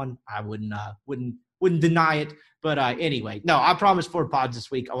call me one, I wouldn't deny it. But anyway, no, I promised 4 pods this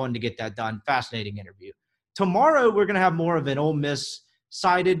week. I wanted to get that done. Fascinating interview. Tomorrow, we're going to have more of an Ole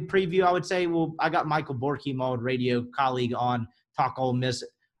Miss-sided preview, I would say. Well, I got Michael Borky, my old radio colleague, on Talk Ole Miss.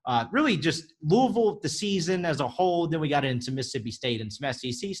 Really just Louisville, the season as a whole. Then we got into Mississippi State and some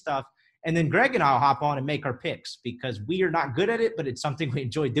SEC stuff. And then Greg and I will hop on and make our picks because we are not good at it, but it's something we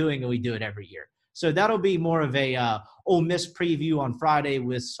enjoy doing, and we do it every year. So that'll be more of a Ole Miss preview on Friday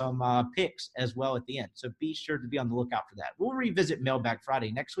with some picks as well at the end. So be sure to be on the lookout for that. We'll revisit Mailbag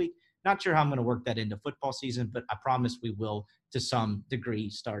Friday next week. Not sure how I'm going to work that into football season, but I promise we will to some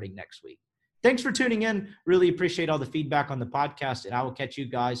degree starting next week. Thanks for tuning in. Really appreciate all the feedback on the podcast, and I will catch you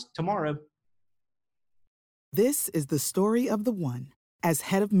guys tomorrow. This is the story of the one. As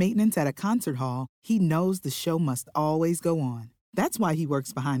head of maintenance at a concert hall, he knows the show must always go on. That's why he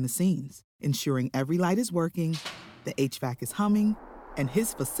works behind the scenes, ensuring every light is working, the HVAC is humming, and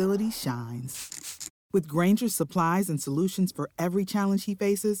his facility shines. With Grainger's supplies and solutions for every challenge he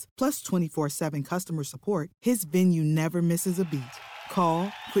faces, plus 24/7 customer support, his venue never misses a beat.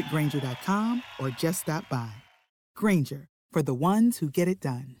 Call quickgrainger.com or just stop by. Grainger, for the ones who get it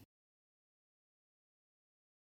done.